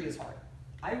 photogrammetry is hard.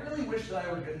 I really wish that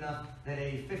I were good enough that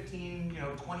a 15,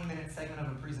 20-minute segment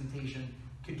of a presentation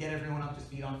could get everyone up to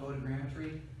speed on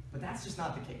photogrammetry, but that's just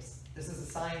not the case. This is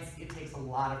a science, it takes a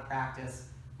lot of practice.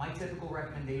 My typical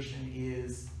recommendation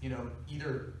is,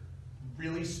 either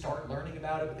really start learning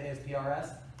about it with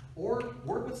ASPRS, or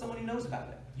work with someone who knows about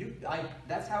it.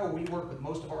 That's how we work with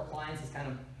most of our clients, is kind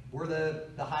of, we're the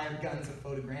hired guns of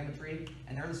photogrammetry,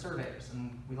 and they're the surveyors,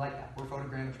 and we like that. We're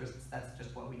photogrammetrists, that's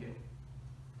just what we do.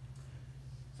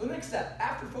 So the next step,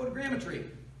 after photogrammetry,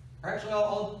 or actually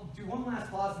I'll do one last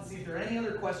pause and see if there are any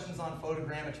other questions on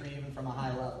photogrammetry, even from a high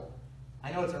level.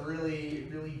 I know it's a really,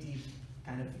 really deep,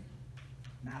 kind of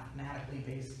mathematically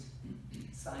based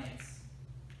science.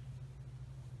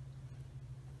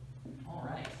 All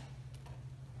right.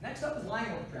 Next up is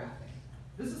line work drafting.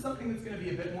 This is something that's going to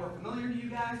be a bit more familiar to you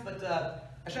guys, but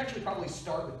I should actually probably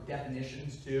start with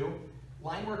definitions too.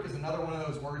 Line work is another one of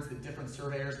those words that different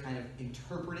surveyors kind of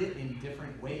interpret it in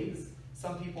different ways.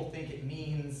 Some people think it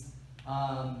means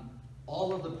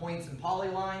all of the points and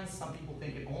polylines. Some people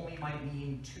think it only might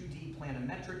mean 2D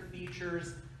planimetric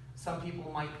features. Some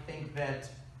people might think that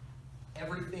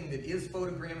everything that is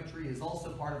photogrammetry is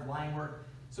also part of line work.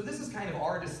 So this is kind of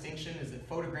our distinction, is that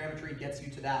photogrammetry gets you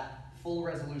to that full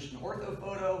resolution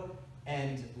orthophoto,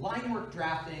 and line work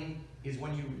drafting is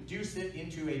when you reduce it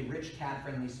into a rich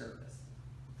CAD-friendly surface.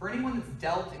 For anyone that's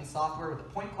dealt in software with a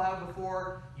point cloud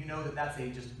before, you know that that's a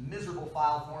just miserable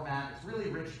file format. It's really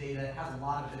rich data, it has a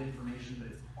lot of good information,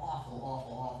 but it's awful,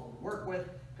 awful, awful to work with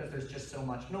because there's just so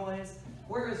much noise.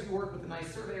 Whereas you work with a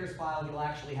nice surveyor's file, you'll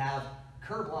actually have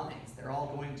curb lines. They're all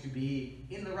going to be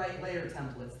in the right layer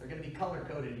templates. They're going to be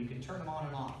color-coded. You can turn them on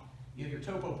and off. You have your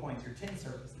topo points, your tin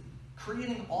surface.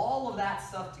 Creating all of that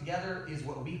stuff together is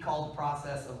what we call the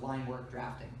process of line work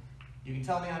drafting. You can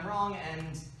tell me I'm wrong,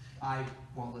 and I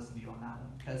won't listen to you on that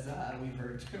one, because we've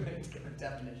heard too many different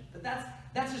definitions. But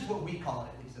that's just what we call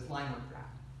it, at least, as line work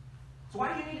drafting. So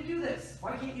why do you need to do this?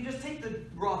 Why can't you just take the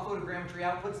raw photogrammetry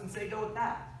outputs and say go with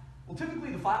that? Well,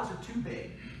 typically the files are too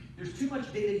big. There's too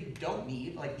much data you don't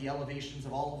need, like the elevations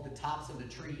of all of the tops of the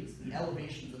trees, the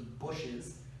elevations of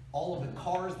bushes, all of the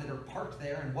cars that are parked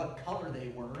there and what color they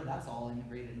were. That's all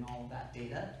integrated in all of that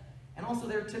data. And also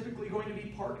they're typically going to be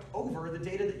parked over the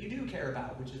data that you do care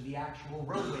about, which is the actual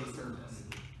roadway surface.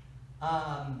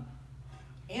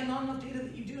 And not enough data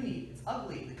that you do need. It's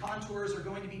ugly. The contours are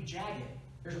going to be jagged.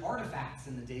 There's artifacts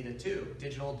in the data too.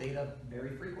 Digital data very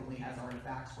frequently has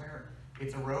artifacts where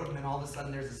it's a road and then all of a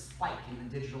sudden there's a spike in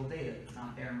the digital data that's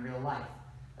not there in real life.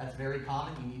 That's very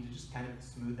common. You need to just kind of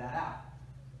smooth that out.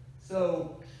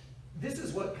 So this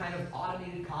is what kind of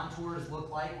automated contours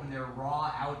look like when they're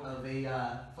raw out of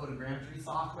a photogrammetry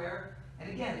software.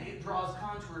 And again, it draws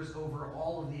contours over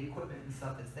all of the equipment and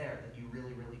stuff that's there that you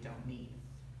really, really don't need.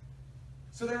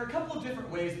 So there are a couple of different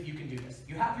ways that you can do this.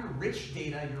 You have your rich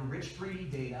data, your rich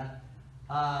 3D data,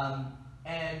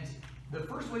 and the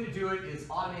first way to do it is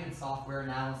automated software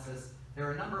analysis. There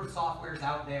are a number of softwares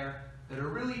out there that are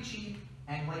really cheap,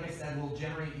 and like I said, will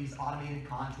generate these automated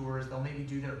contours. They'll maybe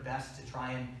do their best to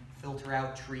try and filter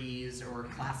out trees or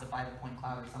classify the point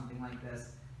cloud or something like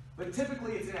this. But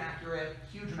typically it's inaccurate,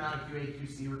 huge amount of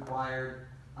QA/QC required.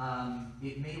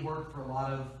 It may work for a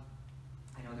lot of,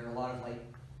 I know there are a lot of like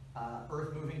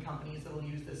earth moving companies that will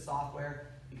use this software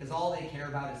because all they care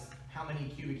about is how many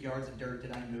cubic yards of dirt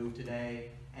did I move today,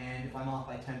 and if I'm off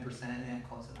by 10%, then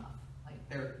close enough. Like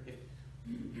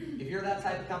if you're that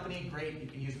type of company, great, you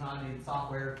can use automated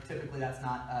software. Typically that's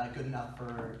not good enough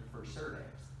for surveyors.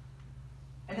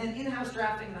 And then in-house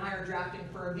drafting and hire drafting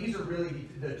firm, these are really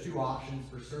the two options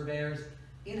for surveyors.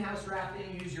 In-house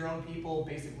drafting, use your own people,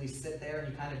 basically sit there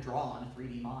and you kind of draw on a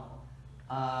 3D model.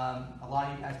 A lot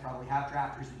of you guys probably have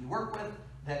drafters that you work with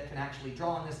that can actually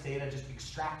draw on this data, just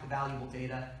extract the valuable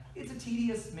data. It's a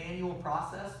tedious manual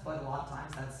process, but a lot of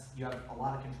times you have a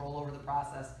lot of control over the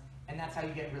process, and that's how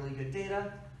you get really good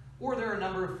data. Or there are a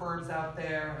number of firms out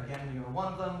there, again, you're one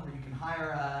of them, where you can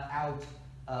hire out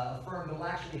a firm that will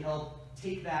actually help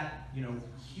take that,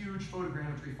 huge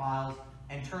photogrammetry files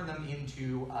and turn them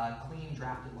into clean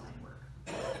drafted line work.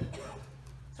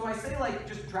 So I say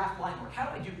just draft line work. How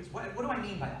do I do this? What do I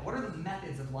mean by that? What are the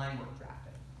methods of line work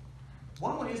drafting?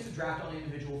 One way is to draft on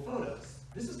individual photos.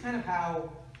 This is kind of how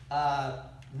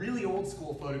really old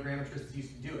school photogrammetrists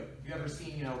used to do it. If you've ever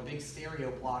seen, a big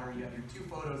stereo plotter, you have your two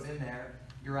photos in there,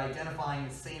 you're identifying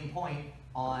the same point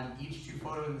on each two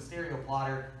photos in the stereo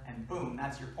plotter, and boom,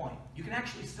 that's your point. You can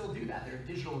actually still do that. There are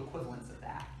digital equivalents of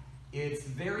that. It's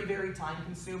very, very time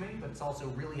consuming, but it's also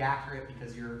really accurate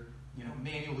because you're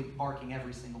manually marking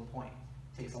every single point.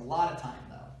 It takes a lot of time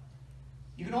though.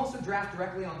 You can also draft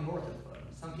directly on the ortho photo.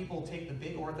 Some people take the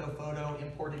big ortho photo,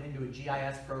 import it into a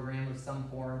GIS program of some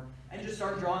form, and just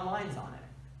start drawing lines on it.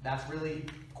 That's really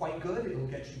quite good. It'll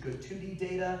get you good 2D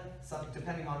data.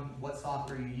 Depending on what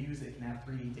software you use, it can have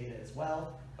 3D data as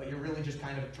well. But you're really just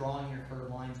kind of drawing your curve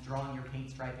lines, drawing your paint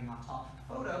striping on top of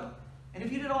the photo. And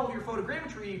if you did all of your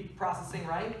photogrammetry processing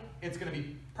right, it's going to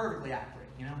be perfectly accurate,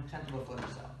 10th of a foot or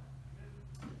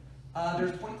so.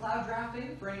 There's point cloud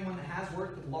drafting for anyone that has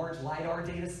worked with large LiDAR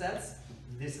data sets.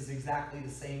 This is exactly the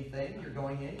same thing. You're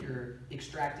going in, you're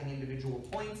extracting individual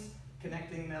points,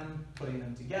 connecting them, putting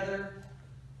them together.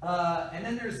 And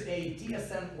then there's a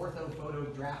DSM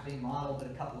orthophoto drafting model that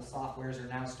a couple of softwares are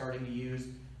now starting to use,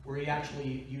 where you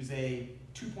actually use a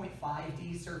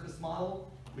 2.5D surface model,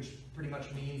 which pretty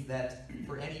much means that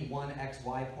for any one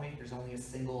XY point, there's only a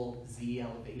single Z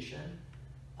elevation.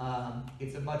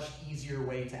 It's a much easier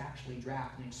way to actually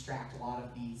draft and extract a lot of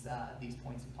these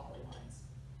points and polylines.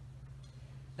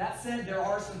 That said, there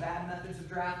are some bad methods of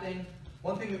drafting.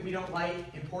 One thing that we don't like,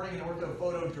 importing an ortho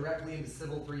photo directly into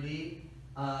Civil 3D.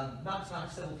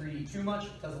 Not Civil 3D too much,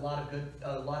 it does a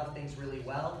lot of things really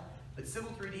well. But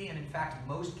Civil 3D, and in fact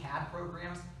most CAD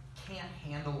programs, can't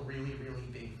handle really, really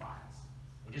big files.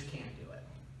 They just can't do it.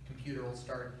 Computer will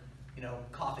start,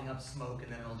 coughing up smoke,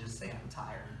 and then it'll just say, I'm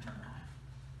tired, and turn it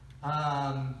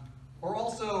off. Or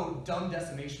also dumb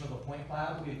decimation of a point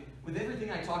cloud. With everything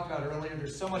I talked about earlier,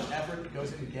 there's so much effort that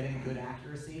goes into getting good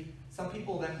accuracy. Some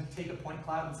people then take a point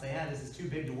cloud and say, this is too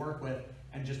big to work with,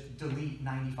 and just delete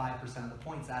 95% of the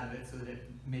points out of it so that it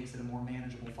makes it a more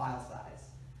manageable file size.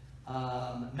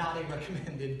 Not a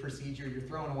recommended procedure. You're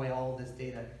throwing away all of this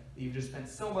data that you've just spent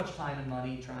so much time and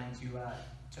money trying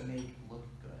to make look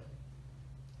good.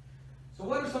 So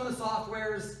what are some of the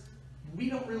softwares? We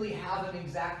don't really have an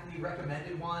exactly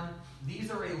recommended one.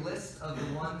 These are a list of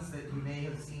the ones that you may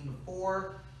have seen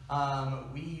before.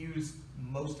 We use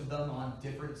most of them on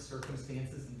different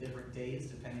circumstances and different days,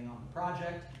 depending on the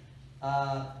project.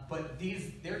 But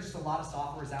there are just a lot of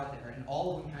softwares out there, and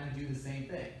all of them kind of do the same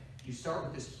thing. You start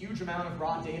with this huge amount of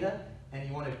raw data, and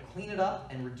you want to clean it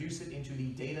up and reduce it into the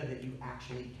data that you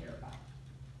actually care about.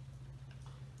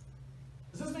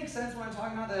 Does this make sense when I'm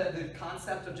talking about the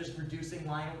concept of just reducing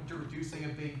a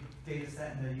big data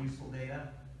set into useful data?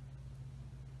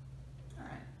 All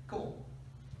right, cool.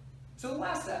 So the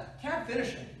last step, CAD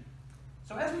finishing.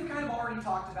 So as we kind of already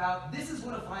talked about, this is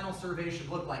what a final survey should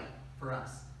look like for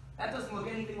us. That doesn't look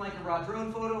anything like a raw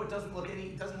drone photo. It doesn't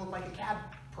look like a CAD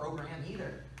program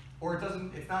either. Or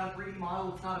it's not a 3D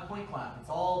model, it's not a point cloud. It's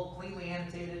all cleanly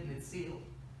annotated and it's sealed.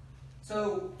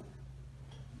 So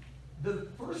the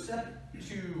first step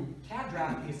to CAD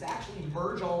drafting is to actually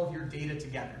merge all of your data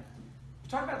together. We've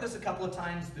talked about this a couple of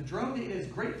times. The drone data is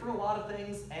great for a lot of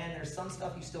things, and there's some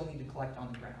stuff you still need to collect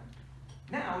on the ground.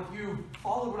 Now, if you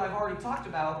follow what I've already talked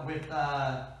about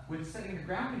with setting the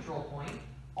ground control point,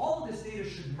 all of this data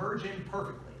should merge in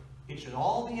perfectly. It should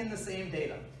all be in the same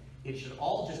data. It should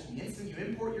all just be instant. You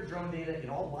import your drone data, it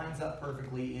all lines up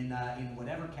perfectly in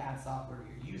whatever CAD software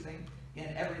you're using,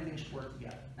 and everything should work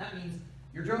together. That means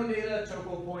your drone data,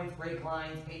 topo points, brake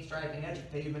lines, paint striping, edge of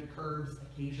pavement, curbs,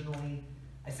 occasionally.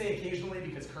 I say occasionally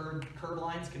because curb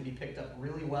lines can be picked up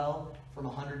really well from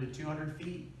 100 to 200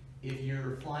 feet. If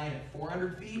you're flying at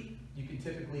 400 feet, you can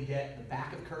typically get the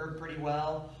back of curb pretty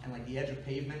well, and like the edge of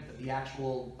pavement, but the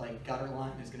actual gutter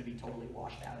line is going to be totally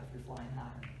washed out if you're flying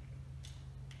higher.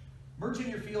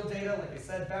 Merging your field data, like I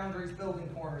said, boundaries, building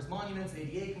corners, monuments,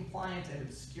 ADA compliant, and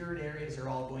obscured areas are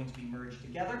all going to be merged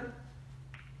together.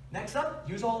 Next up,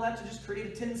 use all that to just create a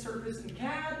tin surface in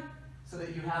CAD so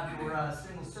that you have your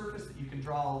single surface that you can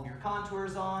draw all of your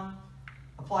contours on.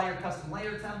 Apply your custom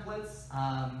layer templates.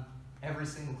 Every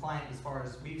single client, as far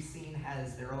as we've seen,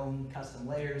 has their own custom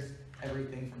layers,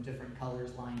 everything from different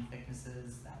colors, line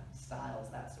thicknesses, styles,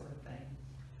 that sort of thing.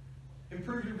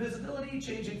 Improve your visibility,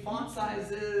 changing font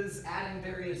sizes, adding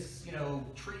various,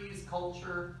 trees,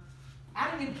 culture,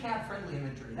 adding in CAD-friendly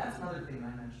imagery. That's another thing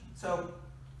I mentioned. So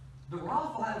the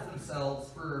raw files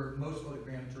themselves for most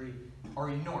photogrammetry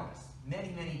are enormous,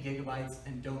 many, many gigabytes,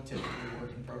 and don't typically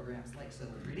work in programs like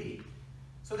Civil 3D.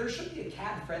 So there should be a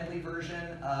CAD-friendly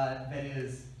version that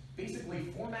is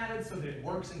basically formatted so that it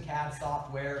works in CAD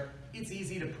software. It's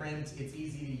easy to print, it's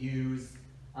easy to use.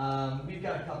 We've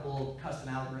got a couple custom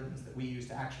algorithms that we use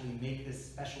to actually make this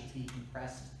specialty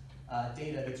compressed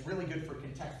data that's really good for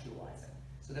contextualizing,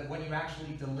 so that when you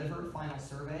actually deliver a final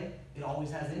survey, it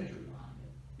always has imagery behind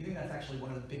it. We think that's actually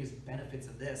one of the biggest benefits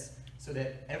of this, so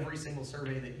that every single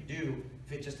survey that you do,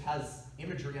 if it just has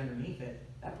imagery underneath it,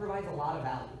 that provides a lot of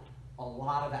value, a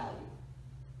lot of value.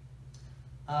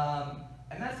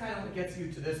 And that's kind of what gets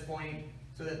you to this point,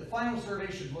 so that the final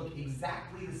survey should look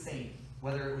exactly the same,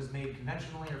 whether it was made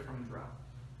conventionally or from a drone.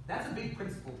 That's a big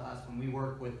principle to us when we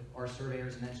work with our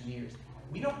surveyors and engineers.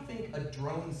 We don't think a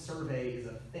drone survey is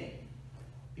a thing,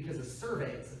 because a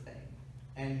survey is a thing.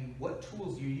 And what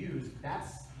tools you use,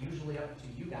 that's usually up to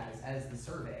you guys as the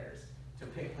surveyors to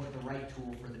pick what the right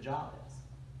tool for the job is.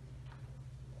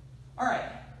 All right,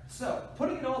 so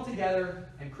putting it all together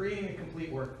and creating a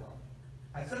complete workflow.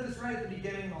 I said this right at the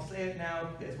beginning, I'll say it now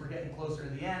as we're getting closer to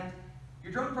the end.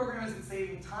 Your drone program isn't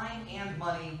saving time and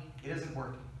money, it isn't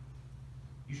working.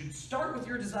 You should start with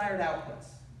your desired outputs.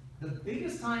 The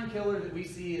biggest time killer that we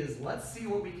see is, let's see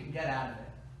what we can get out of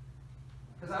it.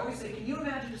 Because I always say, can you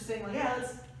imagine just saying, like, yeah,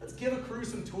 let's give a crew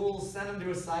some tools, send them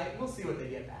to a site, and we'll see what they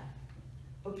get back.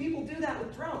 But people do that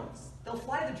with drones. They'll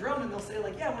fly the drone and they'll say,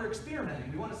 like, yeah, we're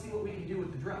experimenting. We want to see what we can do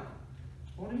with the drone.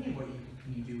 What do you mean, what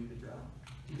can you do with the drone?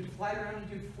 You can fly it around and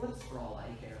do flips for all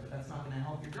I care, but that's not going to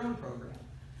help your drone program.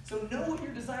 So know what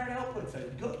your desired outputs are.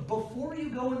 Before you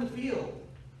go in the field,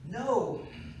 know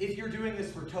if you're doing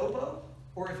this for topo,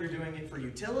 or if you're doing it for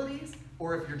utilities,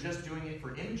 or if you're just doing it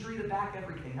for imagery to back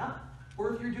everything up,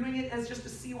 or if you're doing it as just a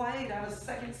CYA to have a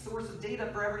second source of data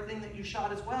for everything that you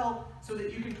shot as well, so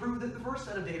that you can prove that the first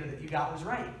set of data that you got was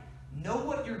right. Know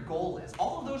what your goal is.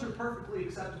 All of those are perfectly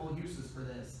acceptable uses for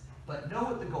this, but know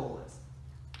what the goal is.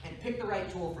 And pick the right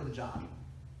tool for the job.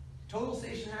 Total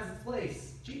station has its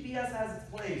place, GPS has its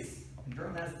place, and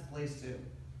drone has its place too.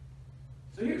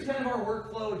 So here's kind of our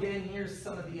workflow. Again, here's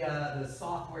some of the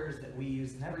softwares that we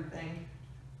use and everything.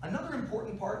 Another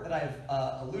important part that I've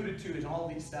alluded to in all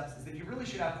of these steps is that you really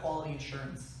should have quality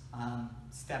assurance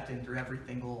stepped in through every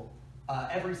single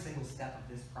step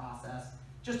of this process,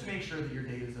 just to make sure that your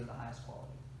data is of the highest quality.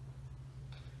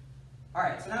 All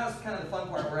right, so now it's kind of the fun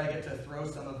part where I get to throw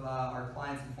some of our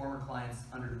clients and former clients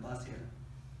under the bus here.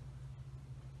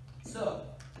 So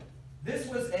this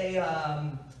was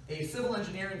a civil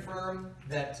engineering firm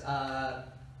that had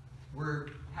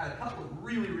a couple of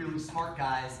really, really smart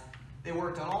guys. They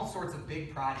worked on all sorts of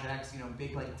big projects,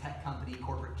 big like tech company,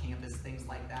 corporate campus, things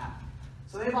like that.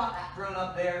 So they bought that drone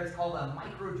up there. It's called a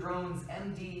Micro Drones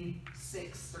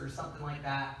MD6 or something like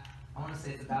that. I want to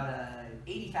say it's about a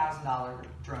 $80,000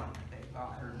 drone that they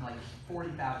bought, or like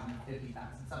 $40,000, $50,000,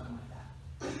 something like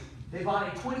that. They bought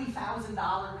a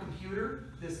 $20,000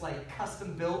 computer, this like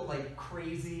custom built, like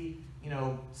crazy,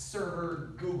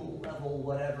 server, Google level,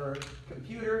 whatever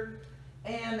computer.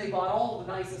 And they bought all the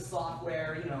nicest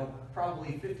software,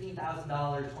 probably $15,000,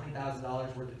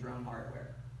 $20,000 worth of drone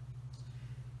hardware.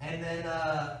 And then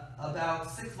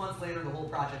about 6 months later, the whole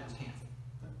project was canceled.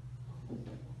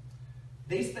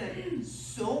 They spent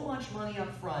so much money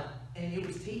up front, and it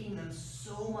was taking them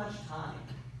so much time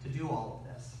to do all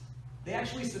of this. They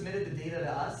actually submitted the data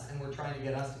to us, and were trying to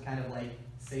get us to kind of like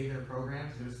save their program,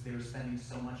 because they were spending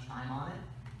so much time on it.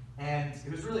 And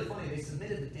it was really funny. They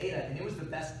submitted the data, and it was the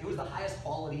best, it was the highest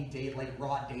quality data, like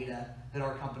raw data, that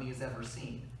our company has ever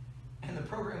seen. And the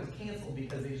program was canceled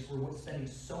because they just were spending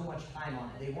so much time on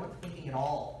it. They weren't thinking at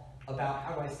all about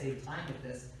how do I save time with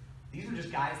this. These were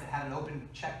just guys that had an open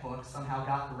checkbook, somehow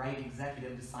got the right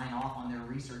executive to sign off on their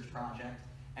research project,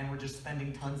 and were just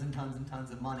spending tons and tons and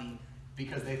tons of money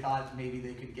because they thought maybe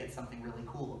they could get something really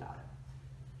cool about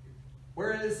it.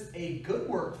 Whereas a good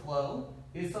workflow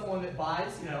is someone that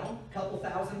buys, a couple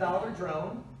 $1,000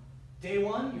 drone. Day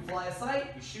one, you fly a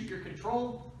site, you shoot your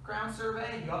control ground survey,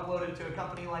 and you upload it to a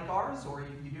company like ours, or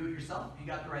you do it yourself if you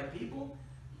got the right people.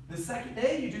 The second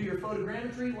day, you do your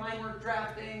photogrammetry, line work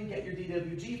drafting, get your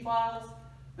DWG files.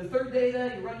 The third day,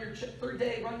 you run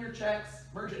your checks,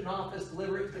 merge it in Office,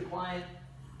 deliver it to the client,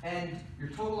 and your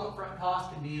total upfront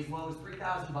cost can be as low as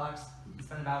 $3,000. You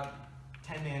spend about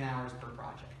 10 man-hours per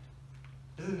project.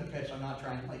 This isn't a pitch, I'm not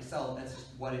trying to sell it, that's just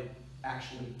what it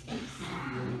actually takes if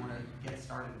you really want to get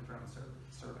started with drone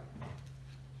survey.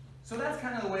 So that's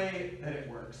kind of the way that it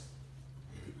works.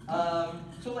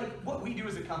 So what we do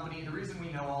as a company, the reason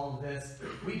we know all of this,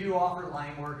 we do offer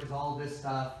line work, is all of this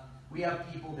stuff. We have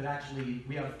people that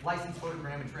we have licensed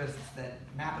photogrammetrists that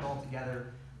map it all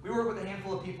together. We work with a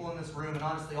handful of people in this room, and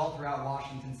honestly all throughout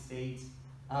Washington State.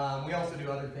 We also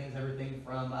do other things, everything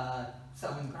from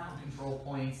selling ground control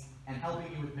points and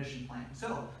helping you with mission planning.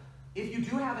 So if you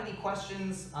do have any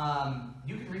questions,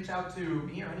 you can reach out to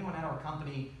me or anyone at our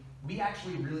company. We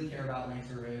actually really care about land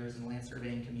surveyors and land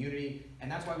surveying community,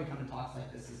 and that's why we come to talks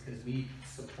like this, is because we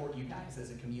support you guys as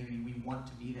a community. We want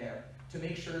to be there to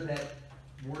make sure that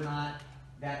we're not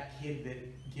that kid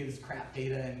that gives crap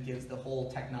data and gives the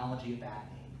whole technology a bad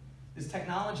name. This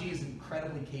technology is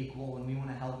incredibly capable, and we want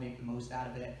to help make the most out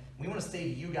of it. We want to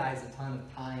save you guys a ton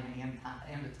of time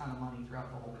and a ton of money throughout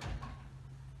the whole thing.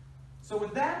 So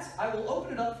with that, I will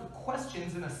open it up for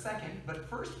questions in a second, but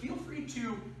first feel free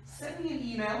to send me an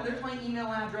email. There's my email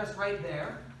address right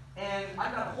there. And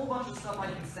I've got a whole bunch of stuff I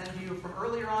can send you. From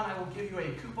earlier on, I will give you a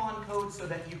coupon code so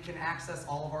that you can access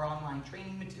all of our online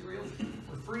training materials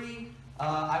for free.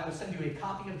 I will send you a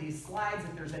copy of these slides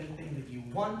if there's anything that you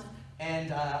want.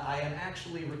 And I am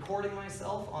actually recording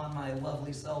myself on my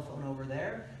lovely cell phone over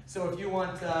there. So if you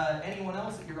want anyone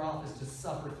else at your office to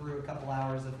suffer through a couple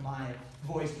hours of my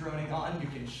voice droning on, you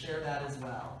can share that as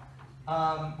well.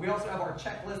 We also have our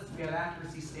checklists. We have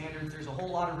accuracy standards. There's a whole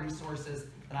lot of resources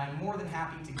that I'm more than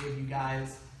happy to give you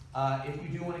guys. If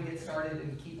you do want to get started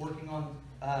and keep working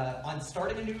on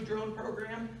starting a new drone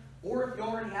program, or if you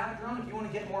already have a drone, if you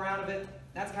want to get more out of it,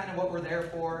 that's kind of what we're there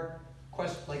for.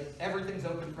 Like everything's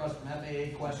open for us, from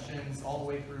FAA questions all the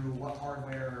way through what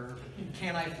hardware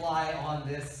can I fly on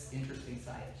this interesting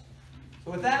site. So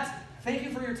with that, thank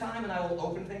you for your time, and I will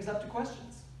open things up to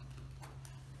questions.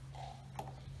 I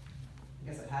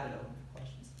guess I've had it open for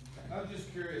questions. I'm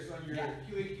just curious, on your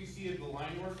QAQC of the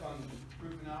line work on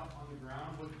proving out on the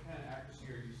ground, what kind of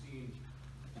accuracy are you seeing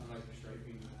on like the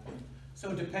striping? So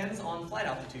it depends on flight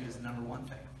altitude is the number one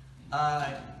thing.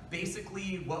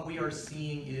 Basically what we are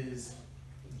seeing is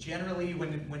generally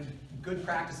when good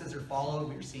practices are followed,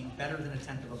 we're seeing better than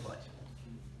 1/10 of a foot.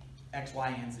 X, Y,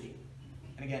 and Z.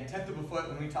 And again, 1/10 of a foot,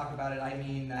 when we talk about it, I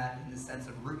mean that in the sense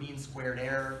of root mean squared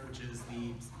error, which is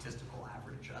the statistical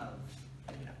average of,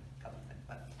 you know, a couple of things.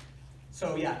 But,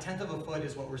 so yeah, 1/10 of a foot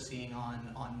is what we're seeing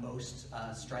on most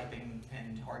striping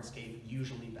and hardscape,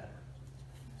 usually better.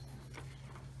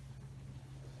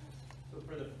 So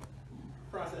for the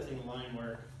processing line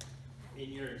work, in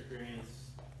your experience,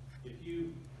 if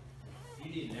you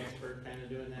need an expert kind of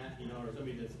doing that, you know, or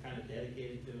somebody that's kind of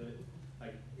dedicated to it.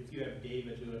 Like if you have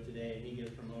David do it today and he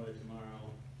gets promoted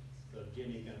tomorrow, so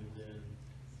Jimmy comes in.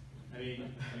 I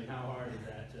mean, how hard is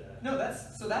that? No,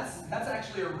 that's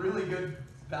actually a really good,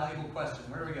 valuable question.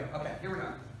 Where do we go? Okay, here we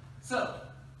go. So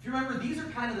if you remember, these are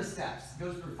kind of the steps. It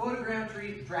goes through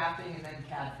photogrammetry, drafting, and then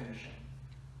CAD finishing.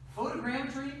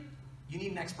 Photogrammetry, you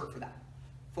need an expert for that.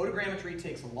 Photogrammetry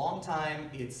takes a long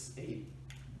time.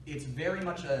 It's very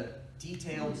much a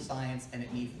detailed science, and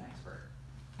it needs an expert.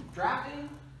 Drafting,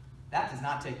 that does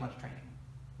not take much training.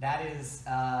 That is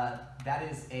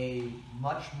a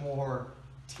much more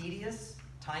tedious,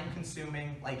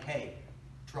 time-consuming, like, hey,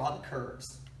 draw the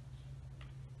curves.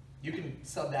 You can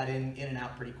sub that in and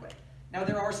out pretty quick. Now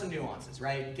there are some nuances,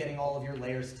 right? Getting all of your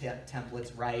layers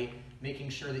templates right, making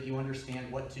sure that you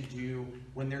understand what to do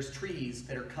when there's trees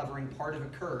that are covering part of a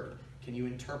curve. Can you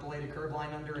interpolate a curve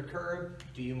line under a curve?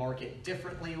 Do you mark it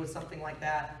differently with something like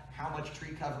that? How much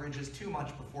tree coverage is too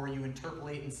much before you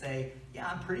interpolate and say, yeah,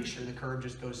 I'm pretty sure the curve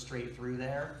just goes straight through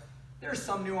there. There are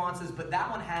some nuances, but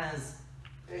that one has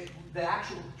the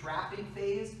actual drafting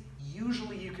phase.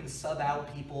 Usually you can sub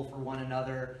out people for one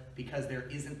another because there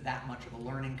isn't that much of a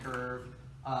learning curve,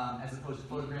 as opposed to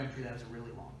photogrammetry, that's a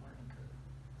really long learning curve.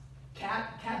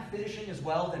 CAD finishing as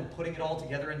well, then putting it all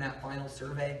together in that final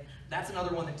survey, that's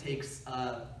another one that takes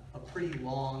a pretty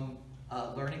long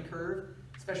learning curve,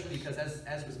 especially because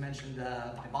as was mentioned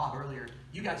by Bob earlier,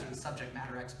 you guys are the subject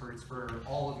matter experts for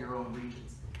all of your own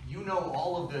regions. You know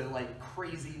all of the like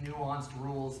crazy nuanced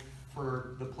rules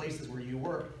for the places where you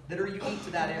work that are unique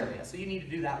to that area. So you need to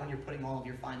do that when you're putting all of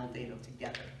your final data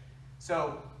together.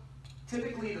 So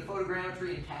typically the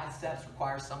photogrammetry and CAD steps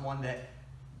require someone that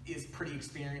is pretty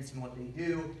experienced in what they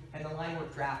do, and the line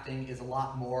work drafting is a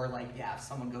lot more like, yeah, if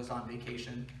someone goes on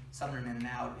vacation, summer in and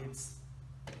out, it's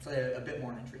a bit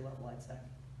more entry level, I'd say.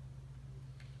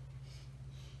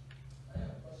 I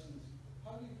have questions.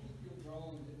 How do you keep your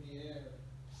drone in the air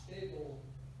stable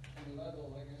and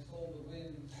level against all the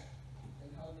winds,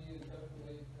 and how do you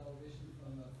interpolate elevation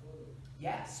from a photo?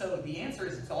 Yeah, so the answer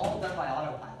is it's all done by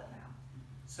autopilot now.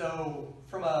 So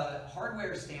from a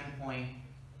hardware standpoint,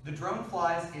 the drone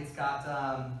flies, it's got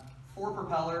 4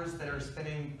 propellers that are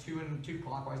spinning 2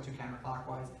 clockwise, 2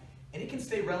 counterclockwise, and it can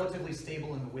stay relatively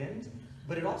stable in the wind,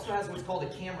 but it also has what's called a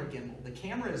camera gimbal. The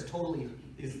camera is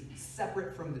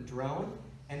separate from the drone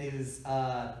and is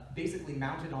basically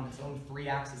mounted on its own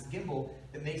 3-axis gimbal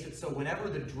that makes it so whenever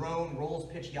the drone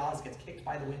rolls, pitch, yaws, gets kicked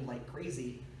by the wind like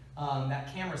crazy,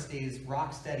 that camera stays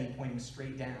rock steady, pointing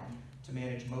straight down to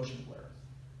manage motion blur.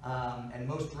 And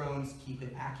most drones keep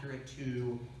it accurate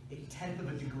to 1/10 of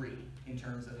a degree in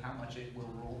terms of how much it will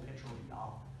roll, pitch, or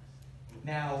yaw.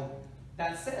 Now,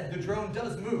 That said, the drone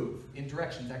does move in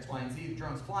directions X, Y, and Z. The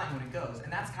drone's flying when it goes,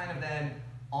 and that's kind of then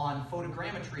on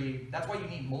photogrammetry. That's why you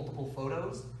need multiple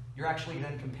photos. You're actually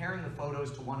then comparing the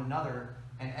photos to one another,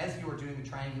 and as you are doing the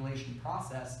triangulation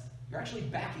process, you're actually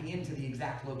backing into the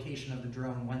exact location of the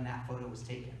drone when that photo was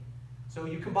taken. So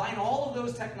you combine all of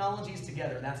those technologies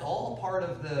together. That's all part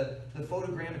of the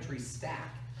photogrammetry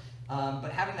stack.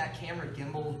 But having that camera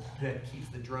gimbal that keeps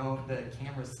the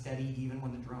camera steady even when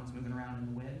the drone's moving around in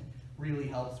the wind really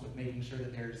helps with making sure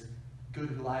that there's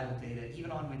good, reliable data, even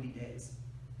on windy days.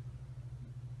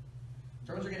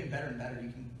 Drones are getting better and better.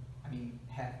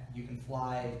 Heck, you can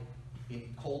fly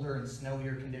in colder and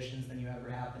snowier conditions than you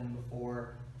ever have been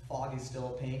before. Fog is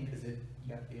still a pain because you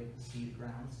have to be able to see the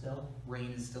ground still.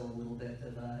 Rain is still a little bit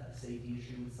of a safety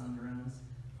issue with some drones,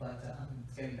 but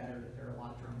it's getting better that there are a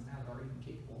lot of drones now that are even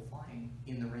capable of flying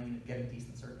in the rain and getting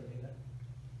decent survey data.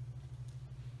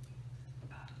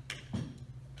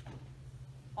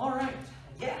 All right,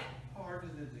 yeah. How hard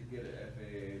is it to get an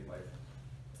FAA license?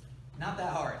 Not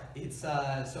that hard. It's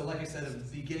so like I said at the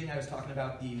beginning, I was talking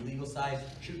about the legal side.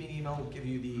 Shoot me an email. We'll give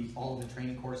you all of the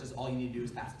training courses. All you need to do is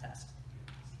pass the test.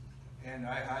 And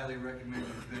I highly recommend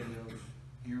your videos.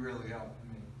 You really helped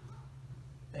me.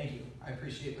 Thank you. I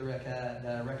appreciate the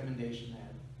recommendation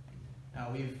there. No,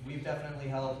 we've definitely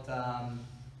helped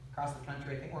across the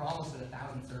country. I think we're almost at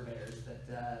 1,000 surveyors that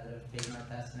have taken our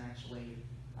test and actually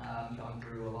gone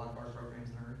through a lot of our programs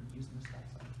and are using this stuff.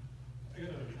 So. I got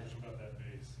another question about that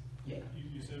base. Yeah.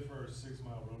 You said for our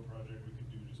 6-mile road project, we could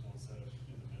do just one setup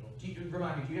in the middle.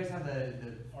 Remind me, do you guys have the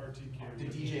RTK. The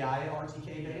DJI RTK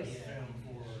base? Yeah.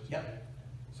 For RTK. Yep.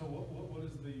 So what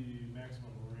is the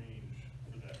maximum range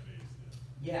for that base then?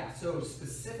 Yeah, so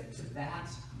specific to that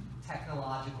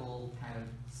technological kind of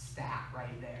stack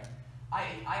right there,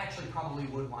 I actually probably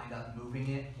would wind up moving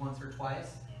it once or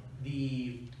twice.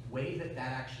 The way that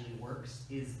actually works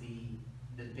is the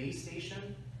base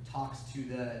station talks to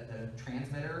the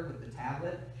transmitter with the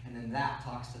tablet, and then that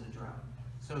talks to the drone.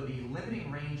 So the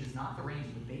limiting range is not the range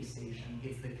of the base station,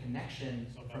 it's the connection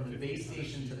from the base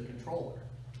station to the controller.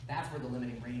 That's where the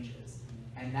limiting range is.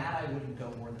 And that I wouldn't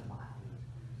go more than a mile.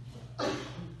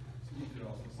 You could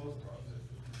also post-process it.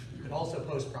 You could also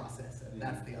post-process it,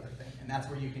 that's the other thing. And that's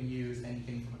where you can use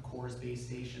anything from a Core's base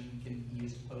station can be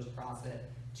used to post-process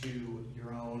to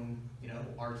your own,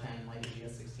 R10, like a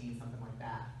GS16, something like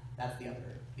that. That's the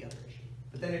other issue.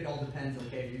 But then it all depends,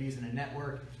 okay, if you're using a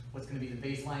network, what's going to be the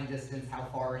baseline distance, how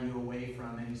far are you away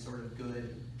from any sort of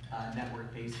good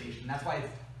network base station. That's why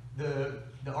the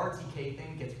RTK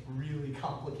thing gets really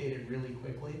complicated really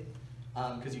quickly,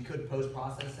 because you could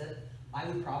post-process it. I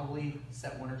would probably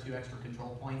set 1 or 2 extra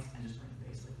control points and just bring the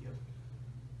base with you.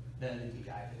 The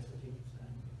DJI base with you.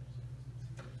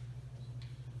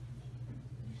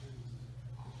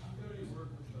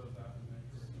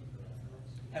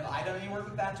 Have I done any work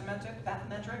with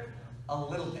bathymetric? A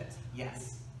little bit,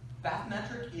 yes.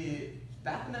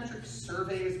 Bathymetric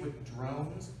surveys with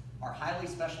drones are highly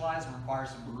specialized and require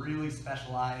some really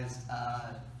specialized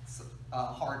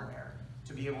hardware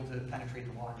to be able to penetrate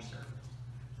the water surface.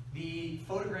 The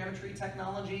photogrammetry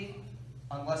technology,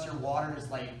 unless your water is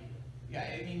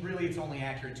really it's only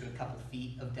accurate to a couple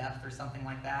feet of depth or something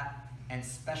like that, and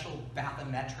special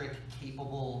bathymetric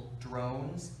capable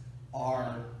drones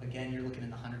are, again, you're looking in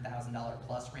the $100,000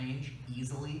 plus range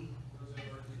easily.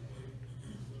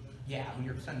 Yeah, when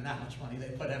you're spending that much money, they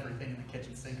put everything in the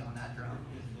kitchen sink on that drone.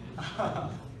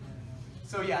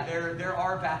 So yeah, there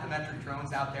are bathymetric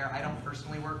drones out there. I don't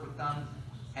personally work with them,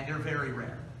 and they're very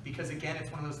rare. Because again, it's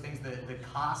one of those things that the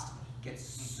cost gets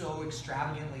so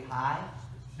extravagantly high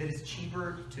that it's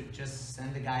cheaper to just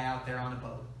send a guy out there on a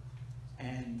boat.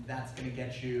 And that's gonna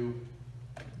get you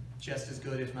just as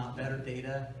good, if not better,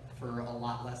 data for a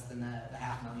lot less than the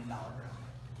 $500,000 drone.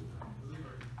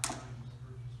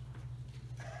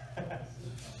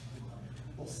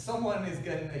 Well, someone is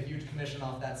getting a huge commission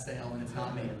off that sale, and it's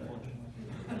not me, unfortunately.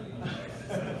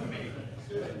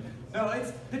 No,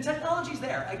 the technology's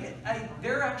there.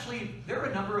 There are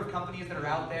a number of companies that are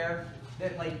out there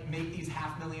that make these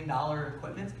 $500,000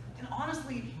 equipment, and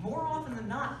honestly, more often than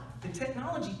not, the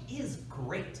technology is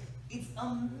great. It's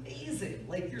amazing.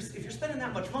 If you're spending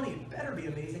that much money, it better be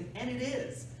amazing, and it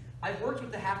is. I've worked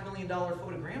with the $500,000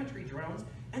 photogrammetry drones,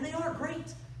 and they are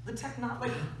great. The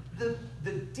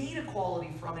data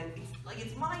quality from it,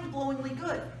 it's mind-blowingly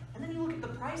good. And then you look at the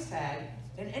price tag,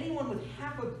 and anyone with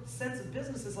half a sense of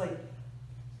business is like,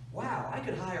 wow, I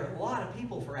could hire a lot of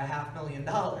people for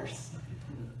 $500,000.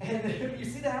 And you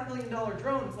see the $500,000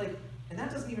 drone, it's like, and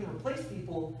that doesn't even replace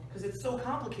people because it's so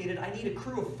complicated. I need a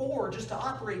crew of 4 just to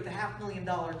operate the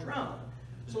 $500,000 drone.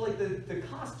 So the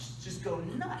costs just go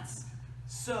nuts.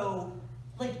 So,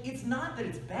 like, it's not that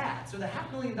it's bad. So the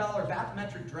 $500,000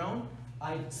 bathymetric drone,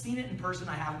 I've seen it in person,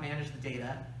 I haven't managed the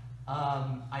data.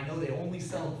 I know they only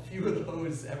sell a few of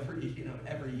those every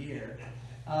year.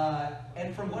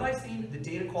 And from what I've seen, the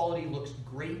data quality looks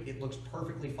great. It looks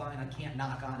perfectly fine. I can't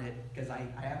knock on it because I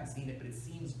haven't seen it, but it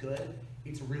seems good.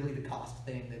 It's really the cost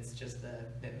thing that's just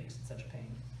that makes it such a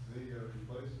pain. They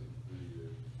replace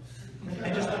it.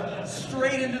 And just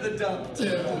straight into the dump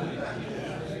too.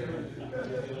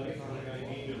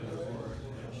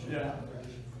 Yeah.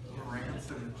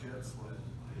 Ransom jet sled.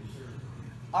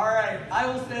 All right, I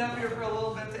will stay up here for a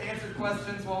little bit to answer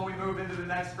questions while we move into the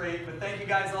next break, but thank you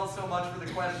guys all so much for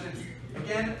the questions.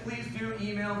 Again, please do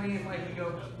email me if I can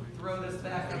go throw this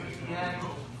back up at the end.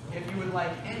 If you would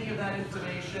like any of that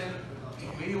information,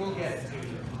 we will get it to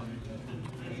you.